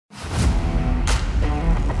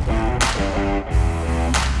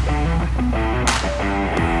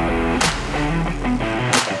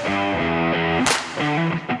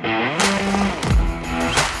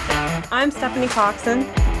I'm Stephanie Coxon.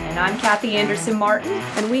 And I'm Kathy Anderson Martin.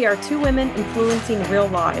 And we are two women influencing real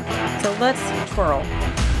lives. So let's twirl.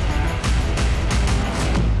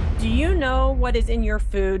 Do you know what is in your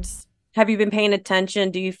foods? Have you been paying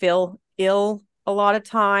attention? Do you feel ill a lot of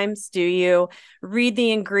times? Do you read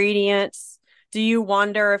the ingredients? Do you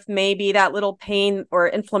wonder if maybe that little pain or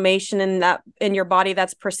inflammation in your body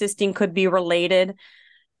that's persisting could be related?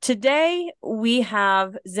 Today, we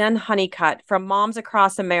have Zen Honeycutt from Moms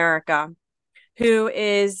Across America, who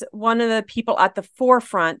is one of the people at the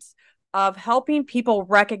forefront of helping people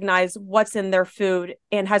recognize what's in their food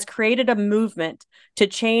and has created a movement to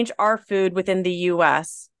change our food within the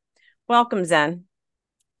U.S. Welcome, Zen.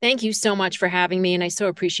 Thank you so much for having me, and I so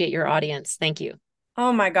appreciate your audience. Thank you.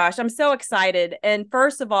 Oh my gosh, I'm so excited. And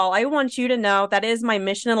first of all, I want you to know that is my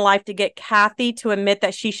mission in life, to get Kathy to admit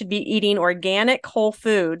that she should be eating organic whole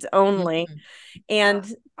foods only. Mm-hmm.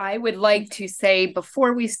 And I would like to say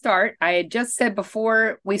before we start, I had just said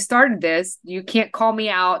before we started this, you can't call me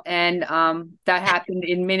out. And that happened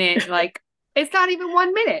in minute, like it's not even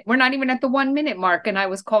 1 minute. We're not even at the 1 minute mark. And I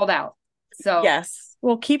was called out. So yes.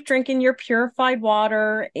 Well, keep drinking your purified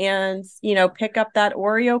water and, pick up that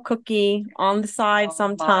Oreo cookie on the side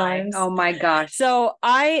sometimes. Oh my gosh. So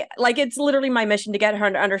it's literally my mission to get her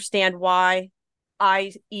to understand why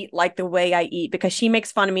I eat like the way I eat, because she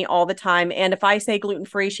makes fun of me all the time. And if I say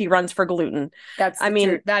gluten-free, she runs for gluten. That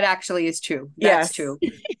actually is true. That's yes. true.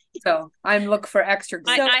 So I'm looking for extra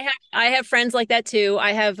gluten. I have friends like that too.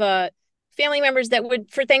 I have family members that would,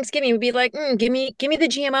 for Thanksgiving, would be like, give me the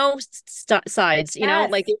GMO sides,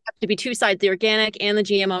 like they have to be two sides, the organic and the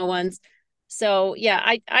GMO ones. So yeah,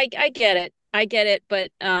 I get it. I get it.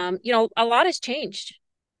 But, a lot has changed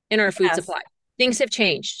in our food supply. Things have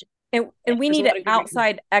changed. And we need an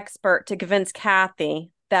outside expert to convince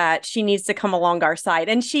Kathy that she needs to come along our side.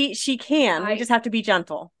 And she can. We just have to be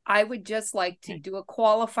gentle. I would just like to do a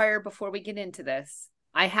qualifier before we get into this.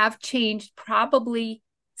 I have changed probably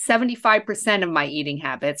 75% of my eating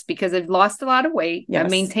habits because I've lost a lot of weight. Yes. I've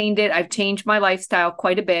maintained it. I've changed my lifestyle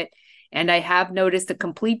quite a bit. And I have noticed a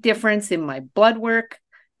complete difference in my blood work.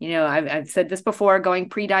 I've said this before, going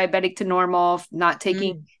pre-diabetic to normal, not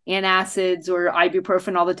taking antacids or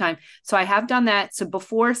ibuprofen all the time. So I have done that. So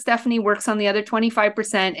before Stephanie works on the other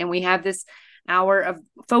 25% and we have this hour of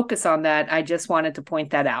focus on that, I just wanted to point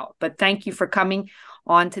that out. But thank you for coming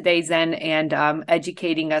on today, Zen, and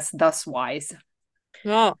educating us thus wise.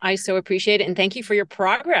 Well, I so appreciate it. And thank you for your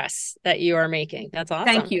progress that you are making. That's awesome.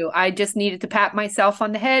 Thank you. I just needed to pat myself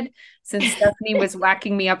on the head since Stephanie was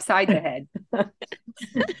whacking me upside the head.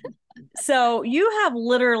 So you have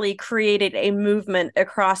literally created a movement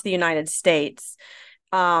across the United States.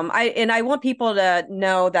 I want people to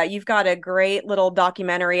know that you've got a great little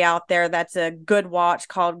documentary out there that's a good watch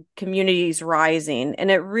called Communities Rising. And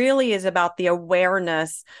it really is about the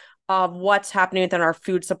awareness of what's happening within our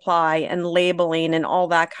food supply and labeling and all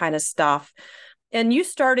that kind of stuff. And you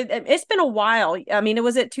started, it's been a while. I mean, it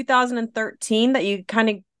was at 2013 that you kind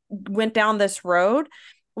of went down this road.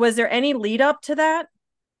 Was there any lead up to that?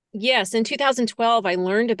 Yes. In 2012, I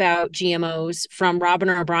learned about GMOs from Robin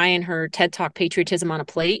O'Brien. Her TED Talk, Patriotism on a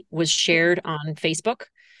Plate, was shared on Facebook.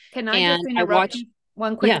 Can I just interrupt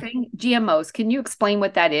one quick thing? GMOs. Can you explain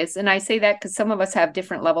what that is? And I say that because some of us have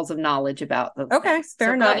different levels of knowledge about those. Okay, things.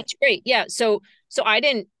 fair enough. That's great. Yeah. So I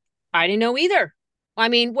didn't know either. I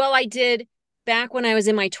mean, well, I did back when I was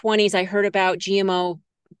in my 20s. I heard about GMO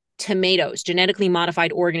tomatoes, genetically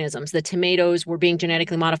modified organisms. The tomatoes were being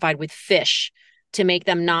genetically modified with fish to make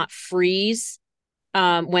them not freeze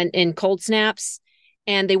when in cold snaps.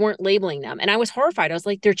 And they weren't labeling them. And I was horrified. I was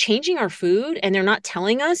like, they're changing our food and they're not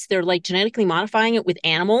telling us. They're like genetically modifying it with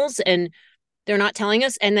animals and they're not telling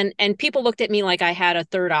us. And people looked at me like I had a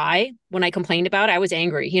third eye when I complained about it. I was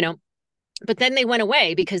angry, but then they went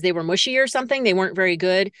away because they were mushy or something. They weren't very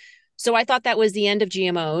good. So I thought that was the end of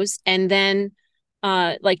GMOs. And then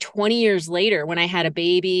 20 years later, when I had a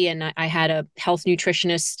baby and I had a health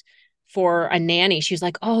nutritionist for a nanny, she was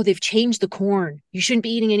like, oh, they've changed the corn. You shouldn't be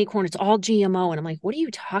eating any corn. It's all GMO. And I'm like, what are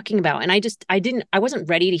you talking about? And I wasn't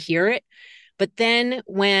ready to hear it. But then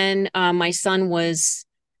when my son was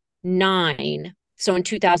 9, so in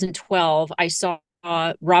 2012, I saw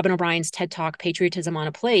Robin O'Brien's TED Talk, Patriotism on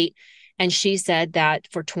a Plate. And she said that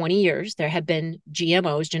for 20 years, there have been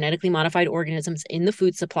GMOs, genetically modified organisms in the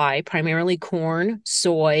food supply, primarily corn,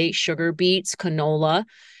 soy, sugar beets, canola,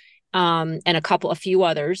 and a few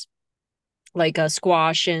others, like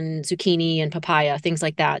squash and zucchini and papaya, things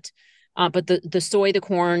like that. But the soy, the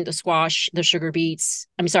corn, the squash, the sugar beets,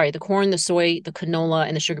 the corn, the soy, the canola,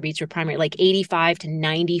 and the sugar beets were primary, like 85 to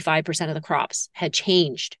 95% of the crops had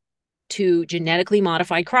changed to genetically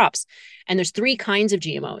modified crops. And there's 3 kinds of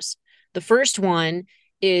GMOs. The first one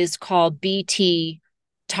is called Bt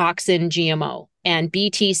toxin GMO, and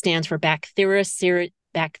Bt stands for Bacillus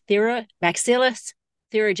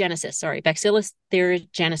thuringiensis. Sorry, Bacillus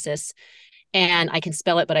thuringiensis. And I can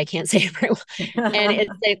spell it, but I can't say it very well. And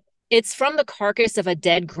it's from the carcass of a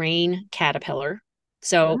dead grain caterpillar.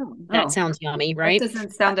 So that sounds yummy, right? That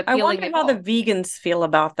doesn't sound I appealing. wonder how the vegans feel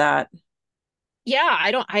about that. Yeah,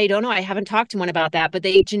 I don't know. I haven't talked to one about that, but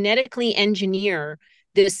they genetically engineer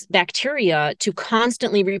this bacteria to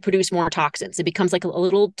constantly reproduce more toxins. It becomes like a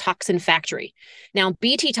little toxin factory. Now,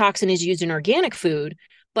 Bt toxin is used in organic food,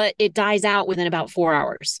 but it dies out within about 4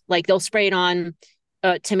 hours. Like they'll spray it on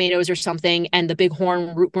tomatoes or something, and the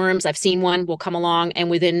bighorn rootworms, I've seen one, will come along, and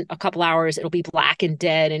within a couple hours, it'll be black and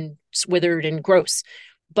dead and withered and gross.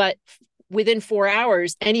 But within 4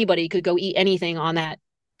 hours, anybody could go eat anything on that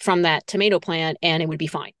from that tomato plant, and it would be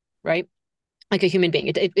fine, right? Like a human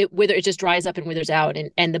being. It just dries up and withers out,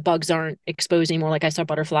 and the bugs aren't exposed anymore. Like I saw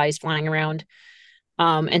butterflies flying around,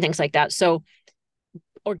 and things like that. So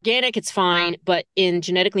organic, it's fine, but in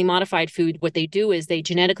genetically modified food, what they do is they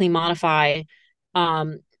genetically modify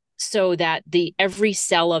so that every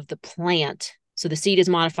cell of the plant, so the seed is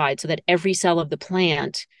modified so that every cell of the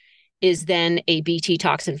plant is then a Bt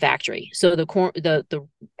toxin factory. So the corn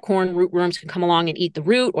rootworms can come along and eat the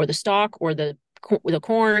root or the stalk or the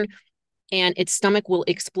corn, and its stomach will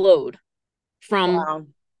explode from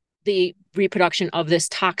the reproduction of this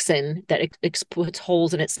toxin that puts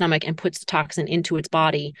holes in its stomach and puts the toxin into its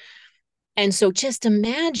body. And so just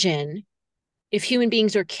imagine if human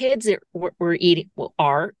beings or kids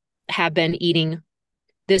have been eating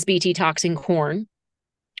this Bt toxin corn,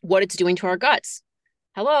 what it's doing to our guts.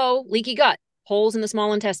 Hello, leaky gut, holes in the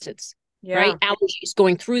small intestines, right? Allergies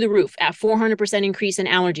going through the roof at 400% increase in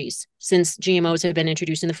allergies since GMOs have been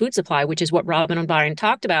introduced in the food supply, which is what Robin and Byron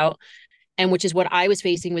talked about, and which is what I was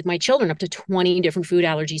facing with my children, up to 20 different food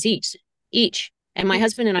allergies each. And my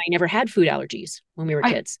husband and I never had food allergies when we were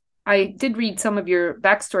kids. I did read some of your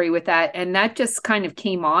backstory with that, and that just kind of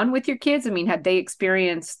came on with your kids. I mean, had they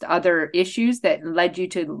experienced other issues that led you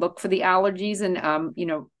to look for the allergies and,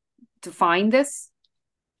 to find this?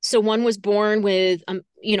 So one was born with,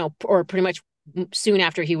 or pretty much soon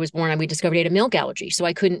after he was born, we discovered he had a milk allergy. So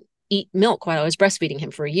I couldn't eat milk while I was breastfeeding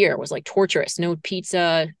him for a year. It was like torturous. No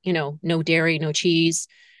pizza, no dairy, no cheese.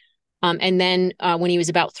 And then when he was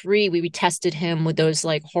about 3, we tested him with those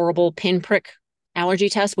like horrible pinprick allergy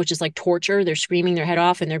tests, which is like torture. They're screaming their head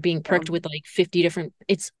off and they're being pricked with like 50 different,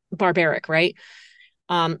 it's barbaric, right?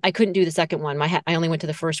 I couldn't do the second one. I only went to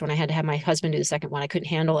the first one. I had to have my husband do the second one. I couldn't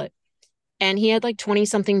handle it. And he had like 20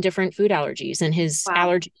 something different food allergies, and his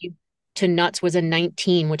allergy to nuts was a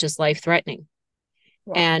 19, which is life-threatening.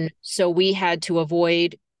 Wow. And so we had to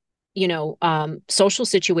avoid, social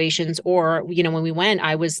situations, or, when we went,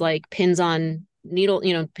 I was like pins and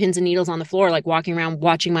needles on the floor, like walking around,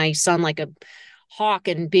 watching my son like a hawk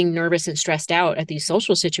and being nervous and stressed out at these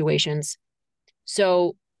social situations.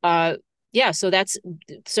 So, so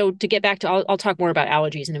to get back to, I'll talk more about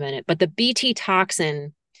allergies in a minute, but the Bt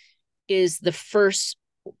toxin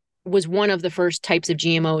was one of the first types of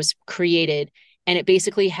GMOs created, and it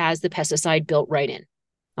basically has the pesticide built right in.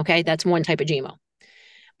 Okay, that's one type of GMO.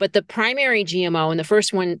 But the primary GMO, and the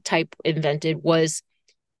first one type invented, was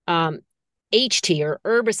HT, or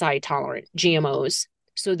herbicide tolerant GMOs.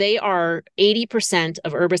 So they are 80%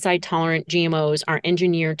 of herbicide tolerant GMOs are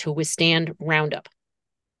engineered to withstand Roundup.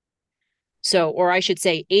 So, or I should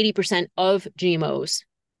say 80% of GMOs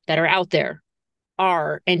that are out there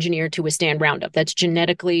are engineered to withstand Roundup. That's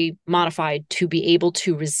genetically modified to be able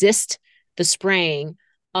to resist the spraying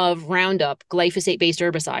of Roundup, glyphosate-based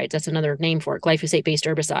herbicides. That's another name for it, glyphosate-based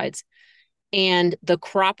herbicides. And the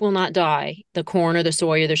crop will not die. The corn or the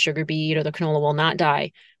soy or the sugar beet or the canola will not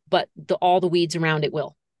die, but all the weeds around it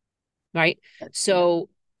will, right? So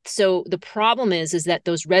the problem is that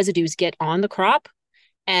those residues get on the crop,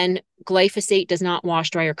 and glyphosate does not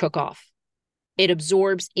wash, dry, or cook off. It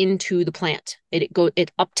absorbs into the plant. It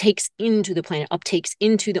uptakes into the plant, uptakes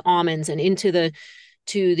into the almonds and into the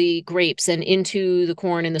grapes and into the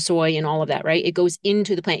corn and the soy and all of that, right? It goes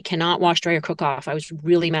into the plant. It cannot wash, dry, or cook off. I was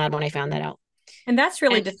really mad when I found that out. And that's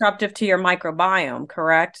really disruptive to your microbiome,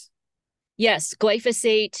 correct? Yes.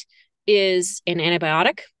 Glyphosate is an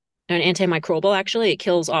antibiotic, an antimicrobial, actually. It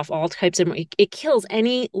kills off all types of, it kills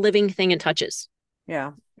any living thing it touches.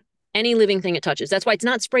 Yeah. Any living thing it touches. That's why it's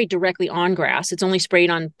not sprayed directly on grass. It's only sprayed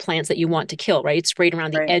on plants that you want to kill, right? It's sprayed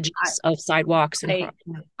around the edges of sidewalks.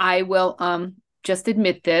 I will just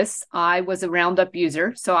admit this. I was a Roundup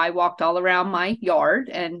user, so I walked all around my yard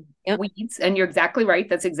and weeds. And you're exactly right.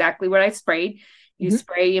 That's exactly what I sprayed. You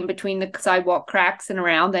spray in between the sidewalk cracks and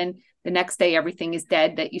around, and the next day everything is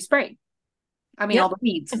dead that you sprayed. I mean, all the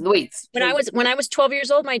weeds. When I was 12 years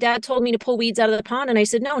old, my dad told me to pull weeds out of the pond, and I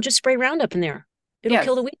said, no, just spray Roundup in there. It'll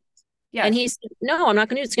kill the weeds. Yes. And he said, no, I'm not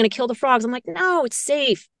going to do it. It's going to kill the frogs. I'm like, no, it's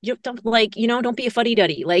safe. You don't don't be a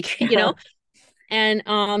fuddy-duddy, And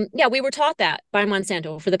we were taught that by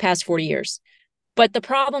Monsanto for the past 40 years. But the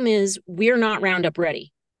problem is we're not Roundup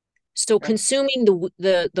ready. So consuming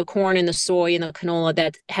the corn and the soy and the canola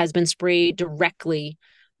that has been sprayed directly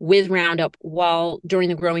with Roundup while during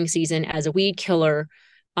the growing season as a weed killer,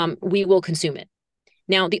 we will consume it.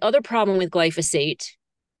 Now, the other problem with glyphosate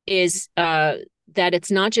is that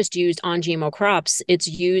it's not just used on GMO crops, it's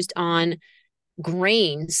used on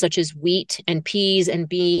grains such as wheat and peas and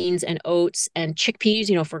beans and oats and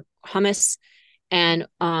chickpeas, for hummus, and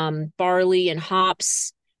barley and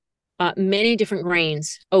hops, many different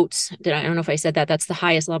grains, oats. I don't know if I said that. That's the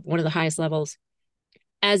highest level, one of the highest levels,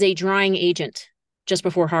 as a drying agent just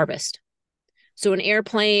before harvest. So an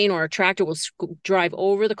airplane or a tractor will drive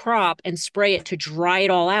over the crop and spray it to dry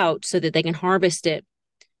it all out so that they can harvest it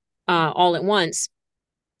all at once.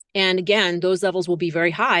 And again, those levels will be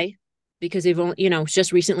very high because they've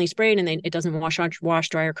just recently sprayed and it doesn't wash,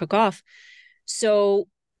 dry, or cook off. So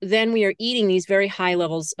then we are eating these very high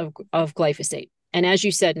levels of glyphosate. And as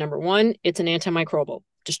you said, number one, it's an antimicrobial,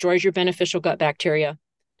 destroys your beneficial gut bacteria,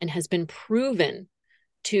 and has been proven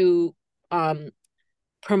to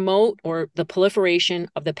promote the proliferation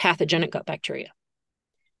of the pathogenic gut bacteria.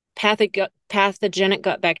 Pathogenic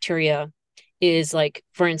gut bacteria is like,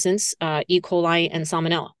 for instance, E. coli and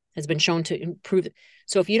Salmonella has been shown to improve it.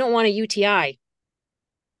 So if you don't want a UTI,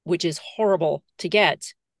 which is horrible to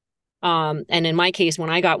get, and in my case,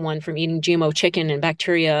 when I got one from eating GMO chicken and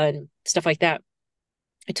bacteria and stuff like that,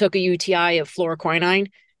 I took a UTI of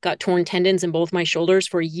fluoroquinine, got torn tendons in both my shoulders.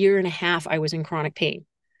 For a year and a half, I was in chronic pain.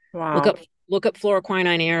 Wow. Look up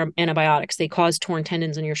fluoroquinine antibiotics. They cause torn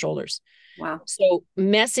tendons in your shoulders. Wow. So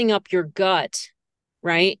messing up your gut,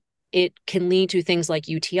 right? It can lead to things like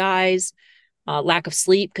UTIs, lack of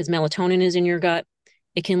sleep because melatonin is in your gut.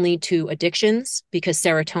 It can lead to addictions because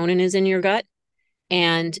serotonin is in your gut.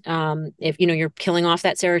 And if you're killing off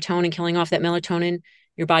that serotonin, killing off that melatonin,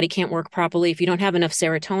 your body can't work properly. If you don't have enough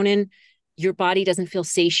serotonin, your body doesn't feel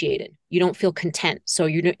satiated. You don't feel content. So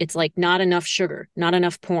it's like not enough sugar, not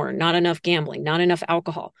enough porn, not enough gambling, not enough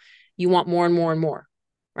alcohol. You want more and more and more,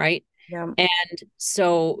 right? Yeah. And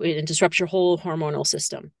so it disrupts your whole hormonal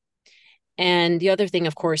system. And the other thing,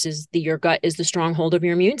 of course, is your gut is the stronghold of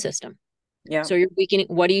your immune system. Yeah. So you're weakening.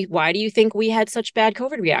 Why do you think we had such bad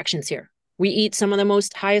COVID reactions here? We eat some of the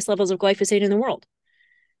highest levels of glyphosate in the world.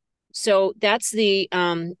 So that's the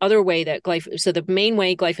other way that so the main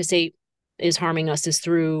way glyphosate is harming us is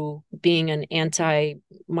through being an antimicrobial,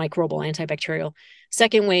 antibacterial.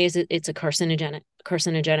 Second way is it's a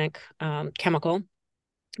carcinogenic chemical.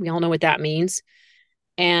 We all know what that means.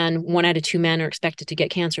 And 1 out of 2 men are expected to get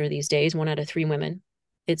cancer these days, 1 out of 3 women.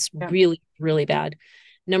 It's really, really bad.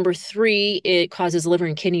 Number 3, it causes liver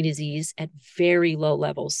and kidney disease at very low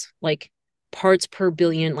levels, like parts per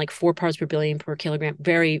billion, like 4 parts per billion per kilogram,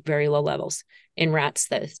 very, very low levels in rats.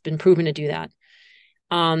 That has been proven to do that.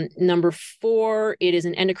 Number 4, it is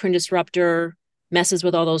an endocrine disruptor, messes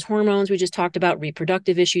with all those hormones we just talked about,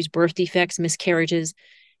 reproductive issues, birth defects, miscarriages.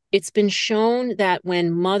 It's been shown that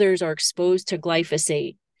when mothers are exposed to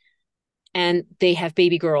glyphosate and they have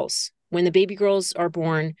baby girls, when the baby girls are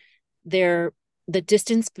born, the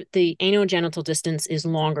anogenital distance is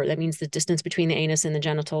longer. That means the distance between the anus and the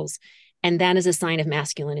genitals. And that is a sign of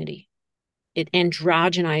masculinity. It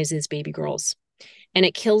androgenizes baby girls. And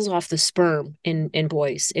it kills off the sperm in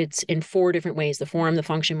boys. It's in 4 different ways: the form, the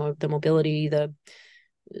function, the mobility, the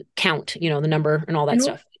count, the number, and all that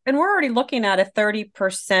stuff. And we're already looking at a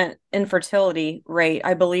 30% infertility rate,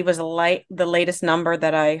 I believe was the latest number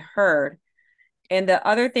that I heard. And the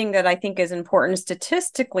other thing that I think is important,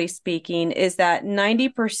 statistically speaking, is that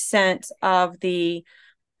 90% of the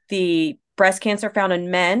breast cancer found in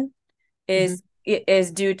men is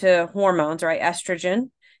due to hormones, right? Estrogen.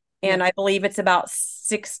 And I believe it's about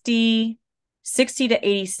 60 to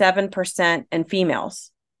 87% in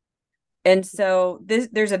females. And so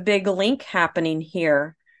there's a big link happening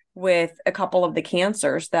here with a couple of the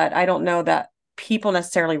cancers that I don't know that people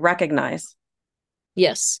necessarily recognize.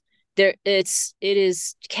 Yes, it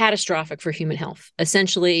is catastrophic for human health.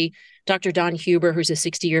 Essentially, Dr. Don Huber, who's a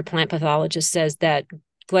 60-year plant pathologist, says that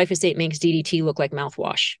glyphosate makes DDT look like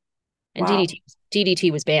mouthwash. And Wow.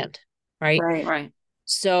 DDT was banned, right? Right.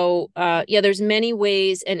 So yeah, there's many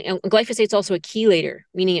ways, and glyphosate is also a chelator,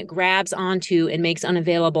 meaning it grabs onto and makes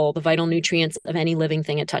unavailable the vital nutrients of any living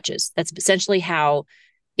thing it touches. That's essentially how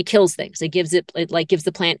it kills things. It like gives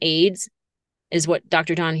the plant AIDS, is what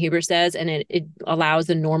Dr. Don Huber says, and it allows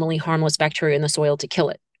the normally harmless bacteria in the soil to kill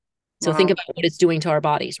it. So think Wow. about what it's doing to our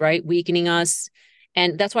bodies, right? Weakening us.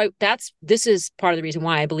 And that's why this is part of the reason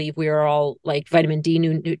why I believe we are all like vitamin D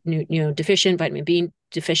deficient, vitamin B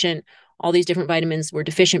deficient, all these different vitamins were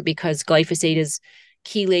deficient because glyphosate is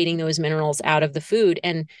chelating those minerals out of the food.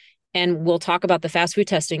 And we'll talk about the fast food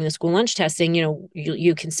testing, the school lunch testing.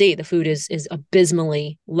 You can see the food is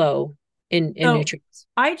abysmally low in nutrients.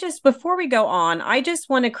 Before we go on, I just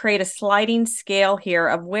want to create a sliding scale here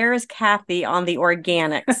of where is Kathy on the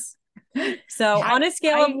organics. So on a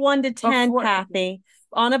scale of 1 to 10, Kathy,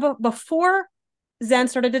 before Zen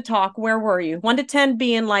started to talk, where were you? 1 to 10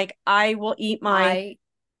 being like, I will eat my...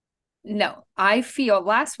 No, I feel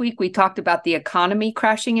last week we talked about the economy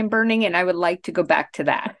crashing and burning, and I would like to go back to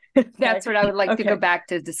that. That's what I would like to go back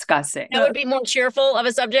to discussing. That would be more cheerful of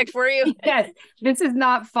a subject for you. Yes, this is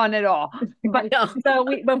not fun at all. But no. So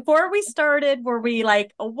before we started, were we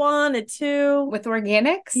like a 1, a 2 with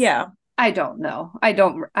organics? Yeah. I don't know. I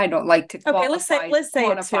don't like to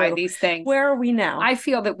quantify these things. Where are we now? I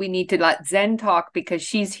feel that we need to let Zen talk because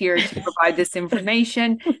she's here to provide this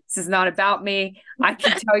information. This is not about me. I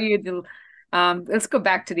can tell you let's go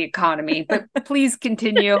back to the economy, but please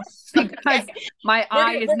continue because my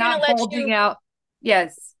eye is not bulging out.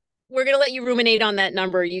 Yes. We're going to let you ruminate on that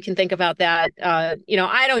number. You can think about that. I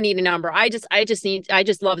don't need a number. I just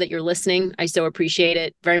love that you're listening. I so appreciate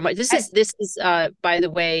it very much. This is by the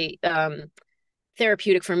way,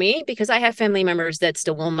 therapeutic for me because I have family members that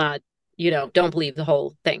still will not, don't believe the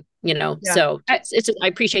whole thing, Yeah. So I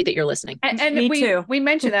appreciate that you're listening. And me too. We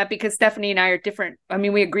mentioned that because Stephanie and I are different. I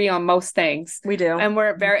mean, we agree on most things. We do. And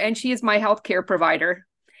and she is my healthcare provider.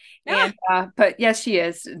 Yeah. And, but yes, she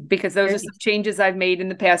is, because those are some changes I've made in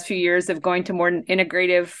the past few years of going to more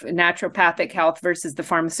integrative naturopathic health versus the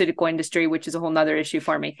pharmaceutical industry, which is a whole nother issue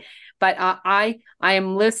for me. But I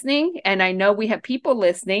am listening, and I know we have people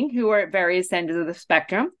listening who are at various ends of the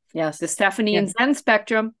spectrum. Yes. The Stephanie and Zen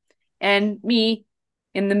spectrum, and me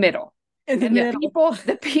in the middle. And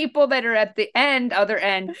the people that are at the other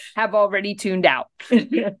end have already tuned out.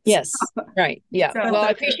 Yes. Right. Yeah. Well,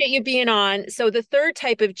 I appreciate you being on. So the third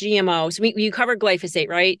type of GMO, so you covered glyphosate,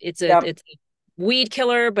 right? It's a weed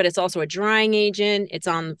killer, but it's also a drying agent. It's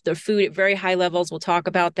on the food at very high levels. We'll talk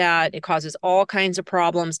about that. It causes all kinds of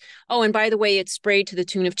problems. Oh, and by the way, it's sprayed to the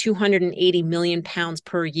tune of 280 million pounds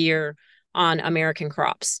per year on American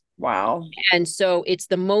crops. Wow. And so it's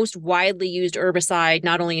the most widely used herbicide,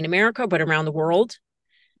 not only in America, but around the world.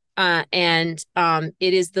 And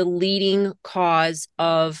it is the leading cause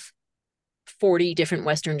of 40 different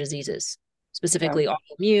Western diseases, specifically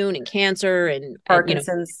autoimmune and cancer and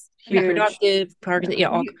Parkinson's, reproductive,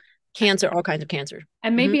 Parkinson's, cancer, all kinds of cancer.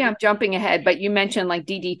 And maybe I'm jumping ahead, but you mentioned like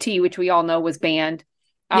DDT, which we all know was banned.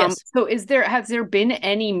 Yes. So has there been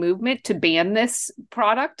any movement to ban this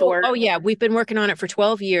product? Oh yeah, we've been working on it for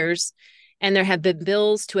 12 years, and there have been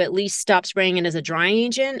bills to at least stop spraying it as a drying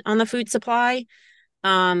agent on the food supply.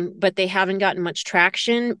 But they haven't gotten much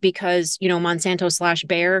traction because,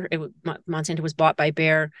 Monsanto/Bayer, Monsanto was bought by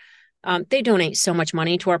Bayer. They donate so much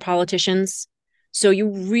money to our politicians. So you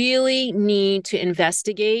really need to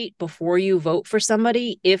investigate before you vote for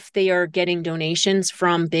somebody if they are getting donations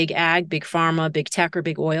from big ag, big pharma, big tech, or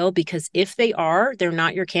big oil, because if they are, they're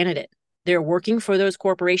not your candidate. They're working for those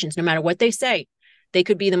corporations, no matter what they say. They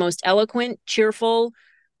could be the most eloquent, cheerful,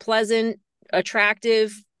 pleasant,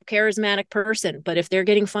 attractive, charismatic person. But if they're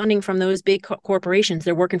getting funding from those big corporations,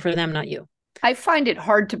 they're working for them, not you. I find it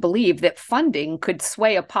hard to believe that funding could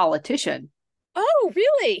sway a politician. Oh,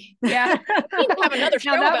 really? Yeah. We need to have another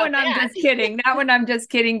show that about one. I'm just kidding. That one I'm just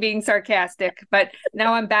kidding, being sarcastic. But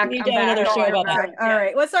now I'm back. I'm back. Another show about that. All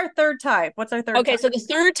right. What's our third type? Okay, so the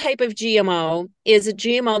third type of GMO is a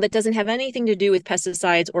GMO that doesn't have anything to do with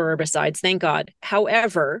pesticides or herbicides, thank God.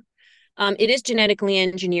 However, it is genetically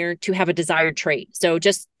engineered to have a desired trait. So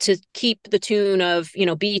just to keep the tune of,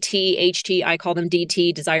 BT, HT, I call them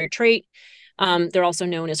DT, desired trait. They're also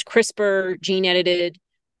known as CRISPR, gene edited,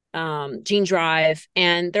 gene drive,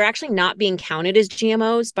 and they're actually not being counted as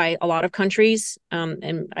GMOs by a lot of countries,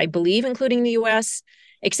 and I believe including the US,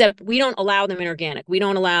 except we don't allow them in organic. We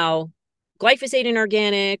don't allow glyphosate in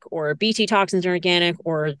organic, or BT toxins in organic,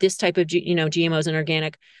 or this type of GMOs in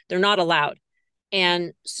organic. They're not allowed.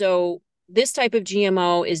 And so this type of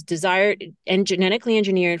GMO is desired and genetically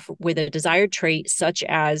engineered with a desired trait, such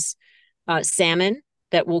as salmon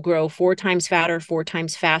that will grow 4 times fatter, 4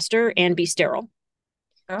 times faster, and be sterile.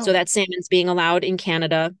 So Oh, that salmon's being allowed in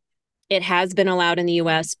Canada. It has been allowed in the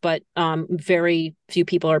US, but very few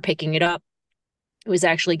people are picking it up. It was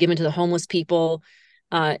actually given to the homeless people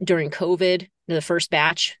during COVID, the first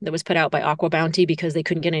batch that was put out by Aqua Bounty because they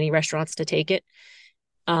couldn't get any restaurants to take it.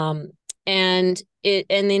 And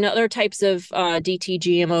then other types of DT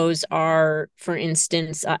GMOs are, for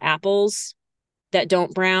instance, apples that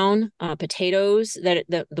don't brown, potatoes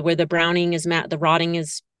where the browning is the rotting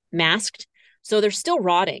is masked, so they're still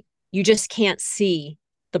rotting. You just can't see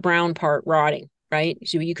the brown part rotting, right?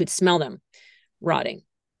 So you could smell them rotting,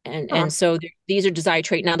 and so these are desired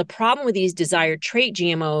trait. Now the problem with these desired trait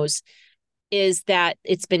GMOs is that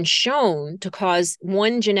it's been shown to cause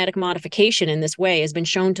one genetic modification in this way has been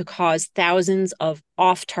shown to cause thousands of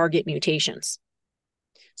off-target mutations.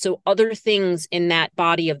 So other things in that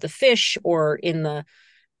body of the fish or in the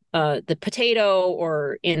potato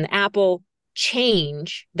or in the apple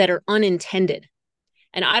change that are unintended.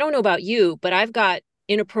 And I don't know about you, but I've got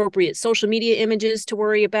inappropriate social media images to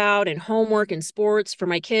worry about and homework and sports for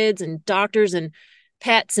my kids and doctors and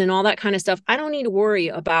pets and all that kind of stuff. I don't need to worry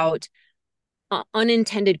about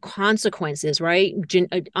unintended consequences, right?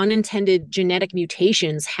 Unintended genetic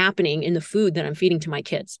mutations happening in the food that I'm feeding to my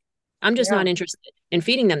kids. I'm just not interested in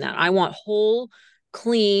feeding them that. I want whole,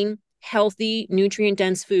 clean, healthy,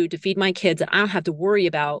 nutrient-dense food to feed my kids that I don't have to worry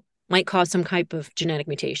about might cause some type of genetic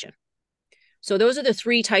mutation. So those are the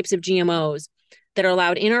 3 types of GMOs that are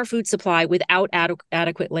allowed in our food supply without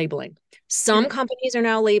adequate labeling. Some companies are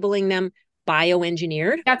now labeling them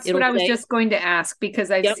bioengineered. That's what I was just going to ask, because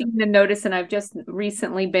I've seen the notice, and I've just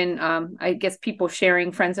recently been, I guess, people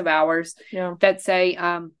sharing, friends of ours that say,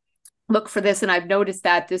 look for this. And I've noticed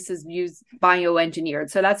that this is used bioengineered.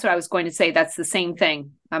 So that's what I was going to say. That's the same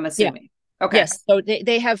thing, I'm assuming. Yeah. Okay. Yes. So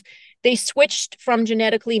they switched from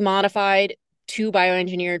genetically modified to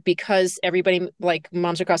bioengineered because everybody, like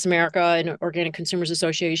Moms Across America and Organic Consumers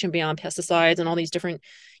Association, Beyond Pesticides, and all these different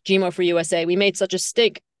GMO for USA, we made such a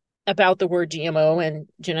stink about the word GMO and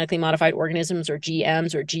genetically modified organisms, or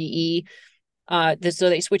GMs or GE. So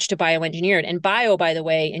they switched to bioengineered. And bio, by the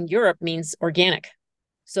way, in Europe means organic.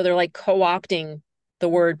 So they're like co-opting the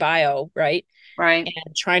word bio, right? Right.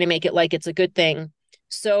 And trying to make it like it's a good thing.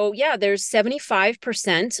 So yeah, there's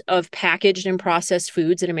 75% of packaged and processed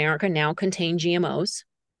foods in America now contain GMOs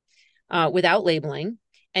without labeling.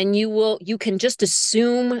 And you can just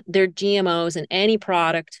assume they're GMOs in any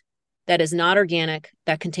product that is not organic,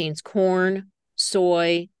 that contains corn,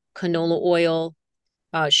 soy, canola oil,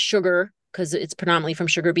 sugar, because it's predominantly from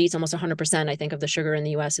sugar beets. Almost 100%, I think, of the sugar in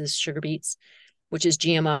the U.S. is sugar beets, which is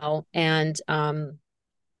GMO. And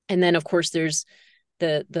then, of course, there's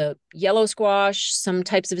the yellow squash, some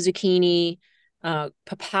types of zucchini,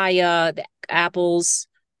 papaya, the apples,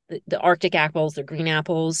 the Arctic apples, the green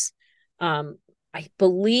apples. I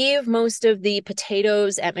believe most of the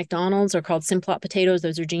potatoes at McDonald's are called Simplot potatoes.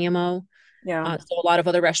 Those are GMO. Yeah. So a lot of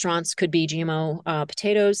other restaurants could be GMO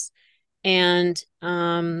potatoes. And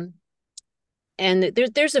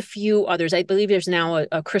there's a few others. I believe there's now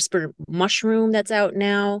a CRISPR mushroom that's out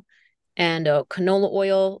now, and canola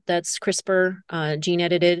oil that's CRISPR gene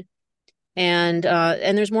edited. And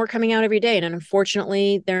there's more coming out every day. And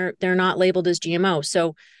unfortunately, they're not labeled as GMO.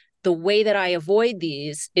 So the way that I avoid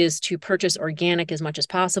these is to purchase organic as much as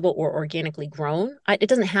possible, or organically grown. It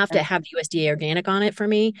doesn't have to have USDA organic on it for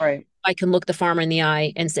me. Right. I can look the farmer in the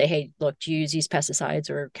eye and say, hey, look, do you use these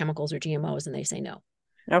pesticides or chemicals or GMOs? And they say no.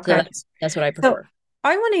 Okay. So that's what I prefer. So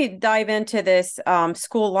I want to dive into this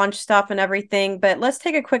school lunch stuff and everything, but let's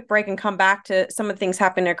take a quick break and come back to some of the things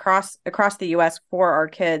happening across the U.S. for our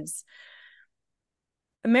kids.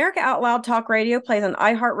 America Out Loud Talk Radio plays on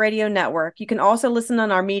iHeartRadio Network. You can also listen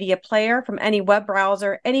on our media player from any web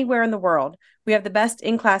browser anywhere in the world. We have the best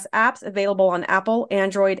in-class apps available on Apple,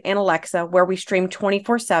 Android, and Alexa, where we stream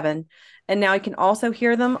 24/7. And now you can also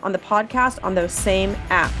hear them on the podcast on those same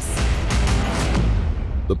apps.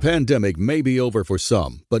 The pandemic may be over for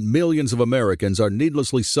some, but millions of Americans are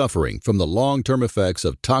needlessly suffering from the long-term effects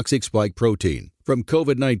of toxic spike protein from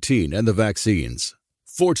COVID-19 and the vaccines.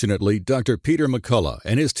 Fortunately, Dr. Peter McCullough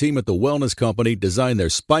and his team at the Wellness Company designed their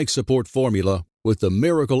spike support formula with the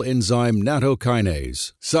miracle enzyme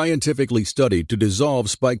nattokinase, scientifically studied to dissolve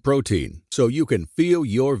spike protein so you can feel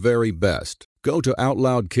your very best. Go to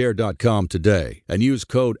OutLoudCare.com today and use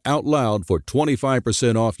code OUTLOUD for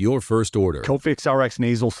 25% off your first order. Cofix RX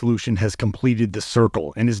Nasal Solution has completed the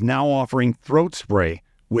circle and is now offering throat spray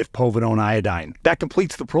with povidone iodine. That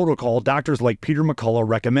completes the protocol doctors like Peter McCullough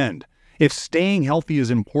recommend. If staying healthy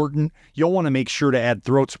is important, you'll want to make sure to add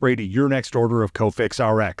throat spray to your next order of Cofix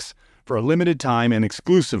RX. For a limited time and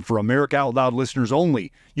exclusive for America Out Loud listeners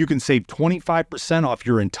only, you can save 25% off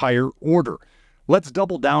your entire order. Let's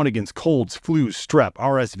double down against colds, flus, strep,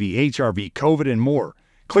 RSV, HRV, COVID, and more.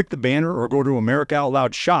 Click the banner or go to America Out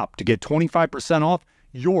Loud shop to get 25% off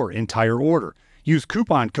your entire order. Use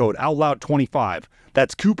coupon code OUTLOUD25.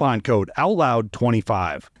 That's coupon code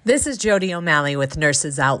OUTLOUD25. This is Jody O'Malley with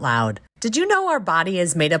Nurses Out Loud. Did you know our body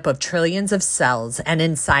is made up of trillions of cells, and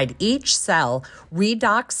inside each cell,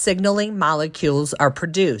 redox signaling molecules are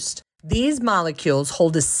produced? These molecules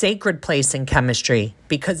hold a sacred place in chemistry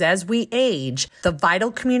because as we age, the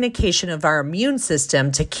vital communication of our immune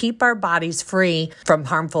system to keep our bodies free from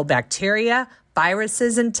harmful bacteria,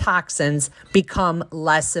 viruses, and toxins become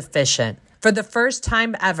less efficient. For the first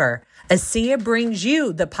time ever, ASEA brings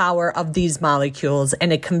you the power of these molecules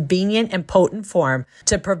in a convenient and potent form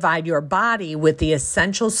to provide your body with the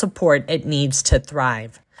essential support it needs to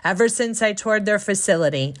thrive. Ever since I toured their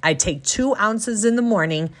facility, I take 2 ounces in the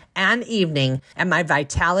morning and evening, and my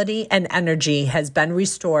vitality and energy has been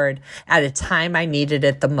restored at a time I needed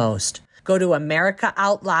it the most. Go to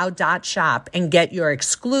americaoutloud.shop and get your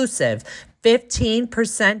exclusive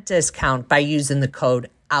 15% discount by using the code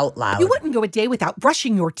OUTLOUD. You wouldn't go a day without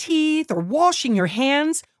brushing your teeth or washing your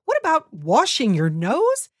hands. What about washing your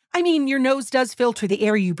nose? I mean, your nose does filter the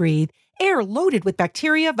air you breathe, air loaded with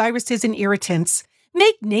bacteria, viruses, and irritants.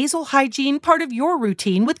 Make nasal hygiene part of your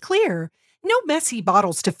routine with Clear. No messy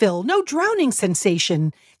bottles to fill, no drowning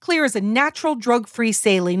sensation. Clear is a natural drug-free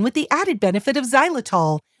saline with the added benefit of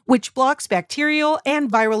xylitol, which blocks bacterial and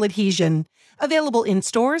viral adhesion. Available in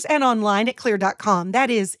stores and online at Clear.com.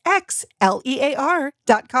 That is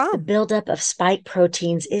XLEAR.com. The buildup of spike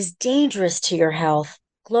proteins is dangerous to your health.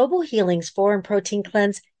 Global Healing's Foreign Protein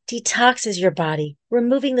Cleanse detoxes your body,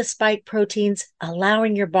 removing the spike proteins,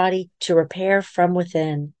 allowing your body to repair from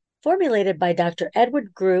within. Formulated by Dr.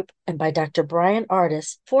 Edward Group and by Dr. Brian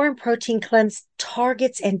Ardis, Foreign Protein Cleanse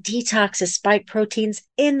targets and detoxes spike proteins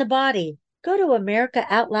in the body. Go to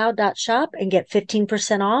americaoutloud.shop and get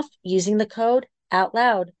 15% off using the code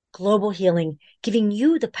OUTLOUD. Global Healing, giving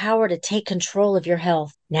you the power to take control of your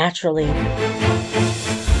health naturally.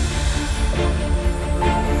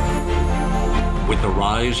 With the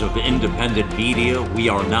rise of independent media, we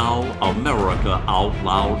are now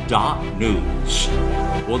AmericaOutloud.news.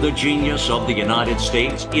 Well, the genius of the United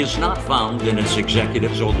States is not found in its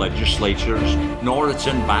executives or legislatures, nor its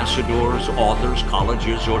ambassadors, authors,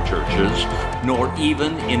 colleges, or churches, nor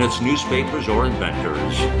even in its newspapers or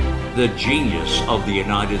inventors. The genius of the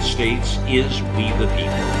United States is we the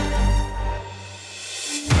people.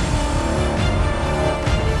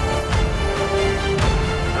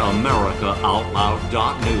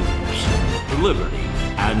 AmericaOutloud.news. Liberty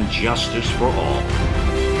and justice for all.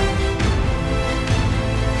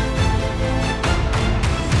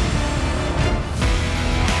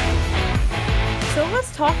 So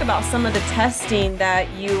let's talk about some of the testing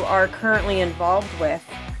that you are currently involved with.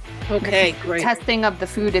 Okay, great. Testing of the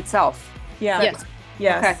food itself. Yeah. Yes.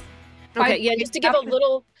 Yes. Okay. Yeah. Just to give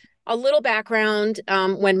a little background,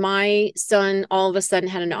 when my son all of a sudden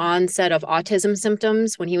had an onset of autism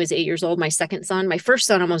symptoms when he was 8 years old, my second son, my first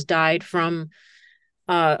son almost died from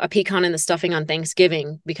a pecan in the stuffing on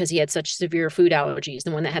Thanksgiving because he had such severe food allergies.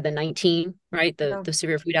 The one that had the 19, right? The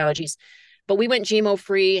severe food allergies. But we went GMO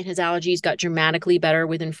free and his allergies got dramatically better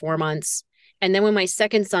within 4 months. And then when my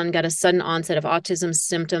second son got a sudden onset of autism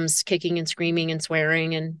symptoms, kicking and screaming and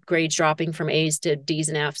swearing and grades dropping from A's to D's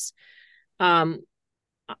and F's,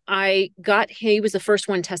 he was the first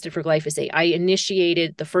one tested for glyphosate. I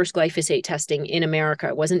initiated the first glyphosate testing in America.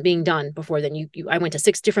 It wasn't being done before then. I went to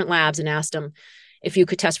 6 different labs and asked them if you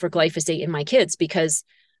could test for glyphosate in my kids because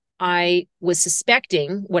I was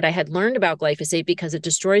suspecting what I had learned about glyphosate because it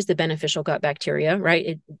destroys the beneficial gut bacteria, right?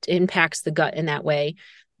 It impacts the gut in that way,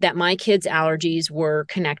 that my kids' allergies were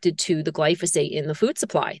connected to the glyphosate in the food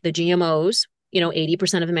supply. The GMOs,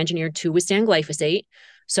 80% of them engineered to withstand glyphosate.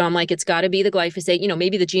 So I'm like, it's got to be the glyphosate,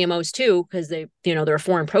 maybe the GMOs too, because they're a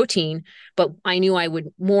foreign protein, but I knew I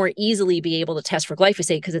would more easily be able to test for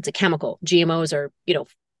glyphosate because it's a chemical. GMOs are,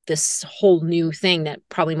 this whole new thing that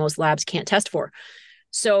probably most labs can't test for.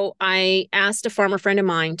 So I asked a farmer friend of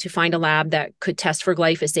mine to find a lab that could test for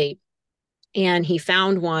glyphosate. And he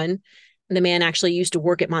found one. The man actually used to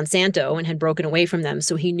work at Monsanto and had broken away from them.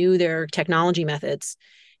 So he knew their technology methods.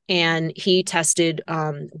 And he tested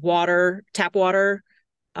water, tap water,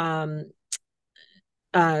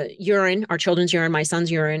 urine, our children's urine, my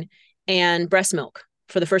son's urine, and breast milk.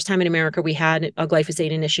 For the first time in America, we had a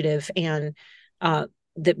glyphosate initiative, and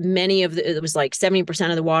it was like 70%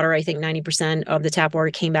 of the water, I think 90% of the tap water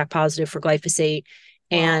came back positive for glyphosate.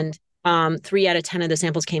 Wow. And 3 out of 10 of the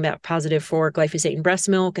samples came back positive for glyphosate in breast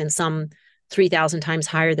milk, and some 3,000 times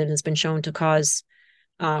higher than has been shown to cause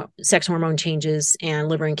sex hormone changes and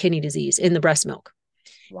liver and kidney disease in the breast milk.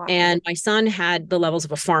 Wow. And my son had the levels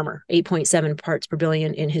of a farmer, 8.7 parts per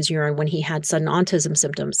billion in his urine when he had sudden autism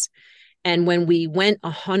symptoms. And when we went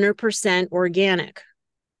 100% organic,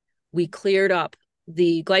 we cleared up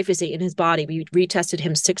the glyphosate in his body. We retested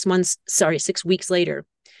him 6 weeks later,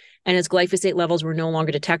 and his glyphosate levels were no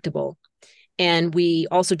longer detectable. And we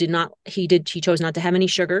also he chose not to have any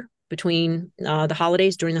sugar between the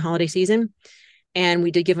holidays, during the holiday season. And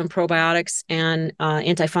we did give him probiotics and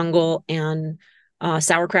antifungal and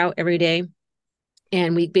sauerkraut every day.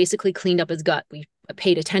 And we basically cleaned up his gut. We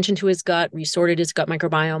paid attention to his gut, resorted his gut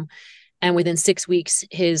microbiome. And within 6 weeks,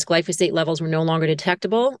 his glyphosate levels were no longer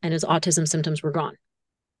detectable and his autism symptoms were gone.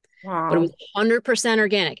 Wow. But it was 100%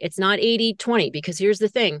 organic. It's not 80-20, because here's the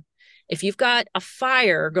thing. If you've got a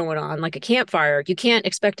fire going on, like a campfire, you can't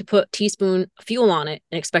expect to put teaspoon fuel on it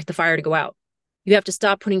and expect the fire to go out. You have to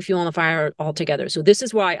stop putting fuel on the fire altogether. So this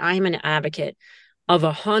is why I'm an advocate of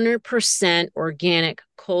 100% organic,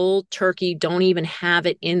 cold turkey. Don't even have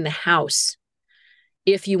it in the house.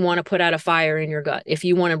 If you want to put out a fire in your gut, if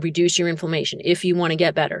you want to reduce your inflammation, if you want to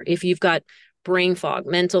get better, if you've got brain fog,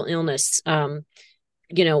 mental illness,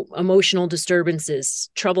 emotional disturbances,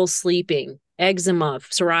 trouble sleeping, eczema,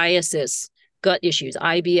 psoriasis, gut issues,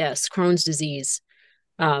 IBS, Crohn's disease,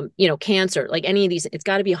 cancer, like any of these, it's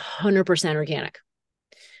got to be 100% organic.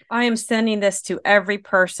 I am sending this to every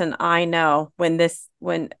person I know I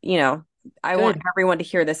want everyone to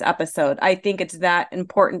hear this episode. I think it's that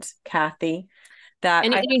important, Kathy.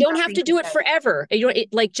 And you don't have to do it forever.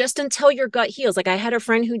 Just until your gut heals. Like I had a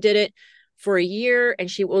friend who did it for a year,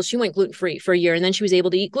 and she went gluten-free for a year, and then she was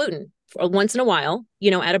able to eat gluten once in a while.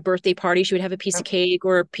 At a birthday party, she would have a piece of cake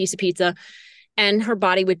or a piece of pizza, and her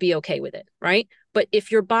body would be okay with it, right? But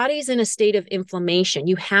if your body's in a state of inflammation,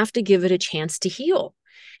 you have to give it a chance to heal.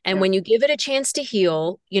 And when you give it a chance to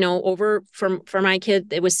heal, for my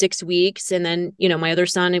kid, it was 6 weeks. And then, my other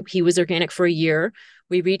son, he was organic for a year.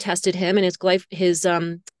 We retested him, and his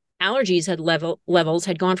allergies levels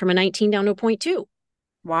had gone from a 19 down to a 0.2.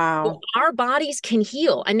 Wow. So our bodies can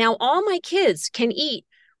heal. And now all my kids can eat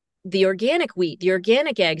the organic wheat, the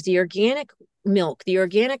organic eggs, the organic milk, the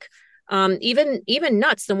organic, even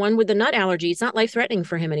nuts. The one with the nut allergy, it's not life-threatening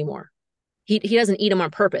for him anymore. He doesn't eat them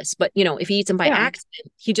on purpose, but if he eats them by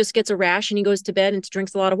accident, he just gets a rash and he goes to bed and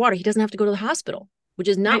drinks a lot of water. He doesn't have to go to the hospital, which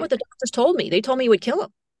is not what the doctors told me. They told me it would kill him.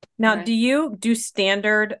 Now, do you do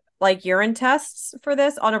standard urine tests for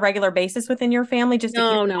this on a regular basis within your family?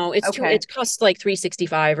 No, it costs like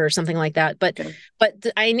 $365 or something like that. But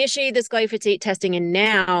I initiated this glyphosate testing, and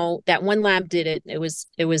now that one lab did it. It was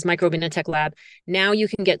Microbiotech lab. Now you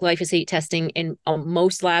can get glyphosate testing in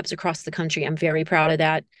most labs across the country. I'm very proud of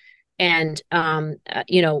that. And,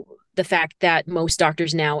 the fact that most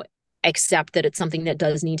doctors now accept that it's something that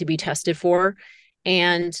does need to be tested for.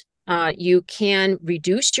 And you can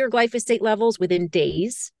reduce your glyphosate levels within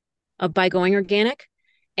days by going organic.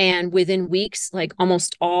 And within weeks, like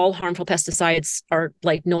almost all harmful pesticides are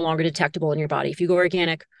no longer detectable in your body. If you go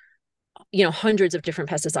organic, hundreds of different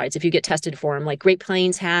pesticides, if you get tested for them, like Great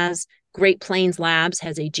Plains Labs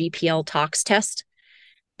has a GPL tox test.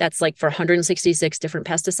 That's for 166 different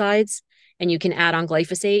pesticides. And you can add on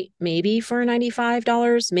glyphosate, maybe for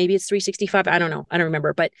 $95, maybe it's $365. I don't know. I don't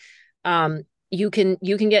remember. But you can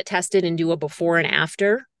get tested and do a before and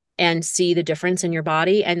after and see the difference in your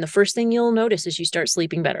body. And the first thing you'll notice is you start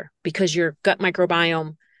sleeping better, because your gut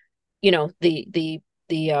microbiome, the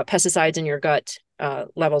pesticides in your gut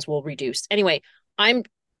levels will reduce. Anyway, I'm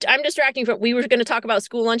distracting from, we were going to talk about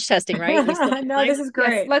school lunch testing, right? No, this is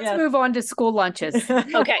great. Yes, let's move on to school lunches.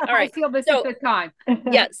 Okay. All right. I feel this is a good time.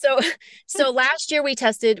 Yeah. So last year we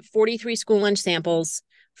tested 43 school lunch samples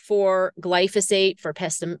for glyphosate, for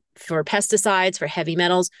pesticides, for heavy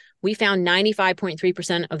metals. We found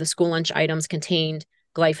 95.3% of the school lunch items contained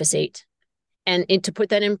glyphosate. And to put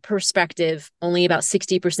that in perspective, only about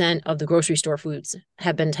 60% of the grocery store foods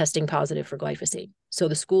have been testing positive for glyphosate. So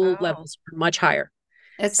the school levels are much higher.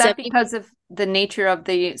 Is that because of the nature of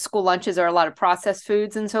the school lunches, are a lot of processed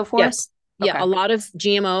foods and so forth? Yes. Okay. Yeah. A lot of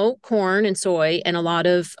GMO corn and soy, and a lot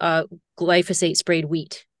of glyphosate sprayed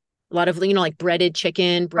wheat. A lot of, like breaded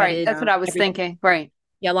chicken, Right. That's what I was thinking. Right.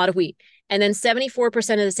 Yeah. A lot of wheat. And then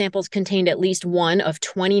 74% of the samples contained at least one of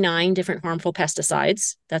 29 different harmful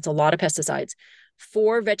pesticides. That's a lot of pesticides.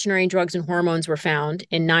 4 veterinary drugs and hormones were found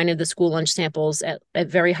in 9 of the school lunch samples at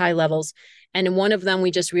very high levels. And in one of them,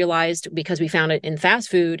 we just realized, because we found it in fast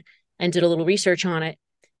food and did a little research on it,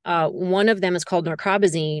 One of them is called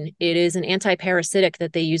norcarbazine. It is an anti-parasitic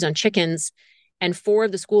that they use on chickens. And four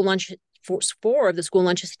of the school lunches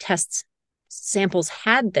tests samples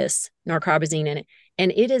had this norcarbazine in it.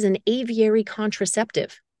 And it is an aviary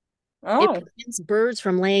contraceptive. Oh. It prevents birds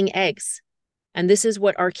from laying eggs. And this is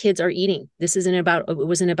what our kids are eating. It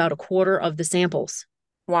was in about a quarter of the samples.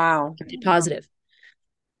 Wow. Positive.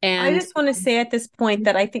 And I just want to say at this point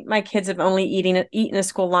that I think my kids have only eaten a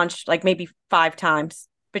school lunch like maybe 5 times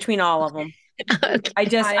between all of them. I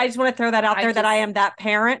just want to throw that out there that I am that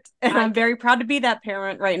parent, and I'm very proud to be that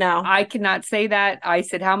parent right now. I cannot say that. I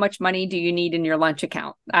said, how much money do you need in your lunch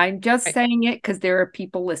account? I'm just saying it because there are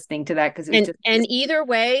people listening to that. And either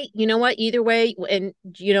way, you know what? Either way, and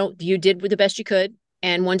you did the best you could.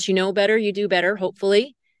 And once you know better, you do better,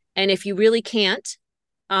 hopefully. And if you really can't,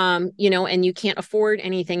 and you can't afford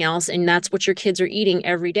anything else, and that's what your kids are eating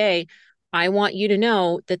every day, I want you to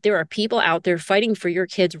know that there are people out there fighting for your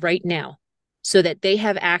kids right now, so that they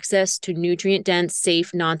have access to nutrient-dense,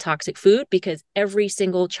 safe, non-toxic food, because every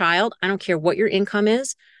single child, I don't care what your income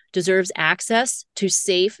is, deserves access to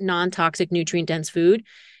safe, non-toxic, nutrient-dense food.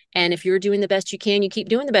 And if you're doing the best you can, you keep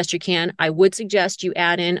doing the best you can. I would suggest you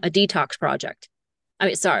add in a detox project.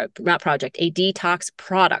 A detox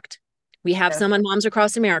product. We have some on Moms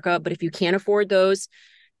Across America, but if you can't afford those,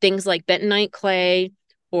 things like bentonite clay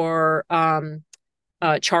or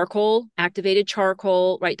charcoal, activated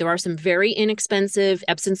charcoal, right? There are some very inexpensive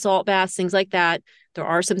Epsom salt baths, things like that. There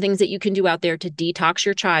are some things that you can do out there to detox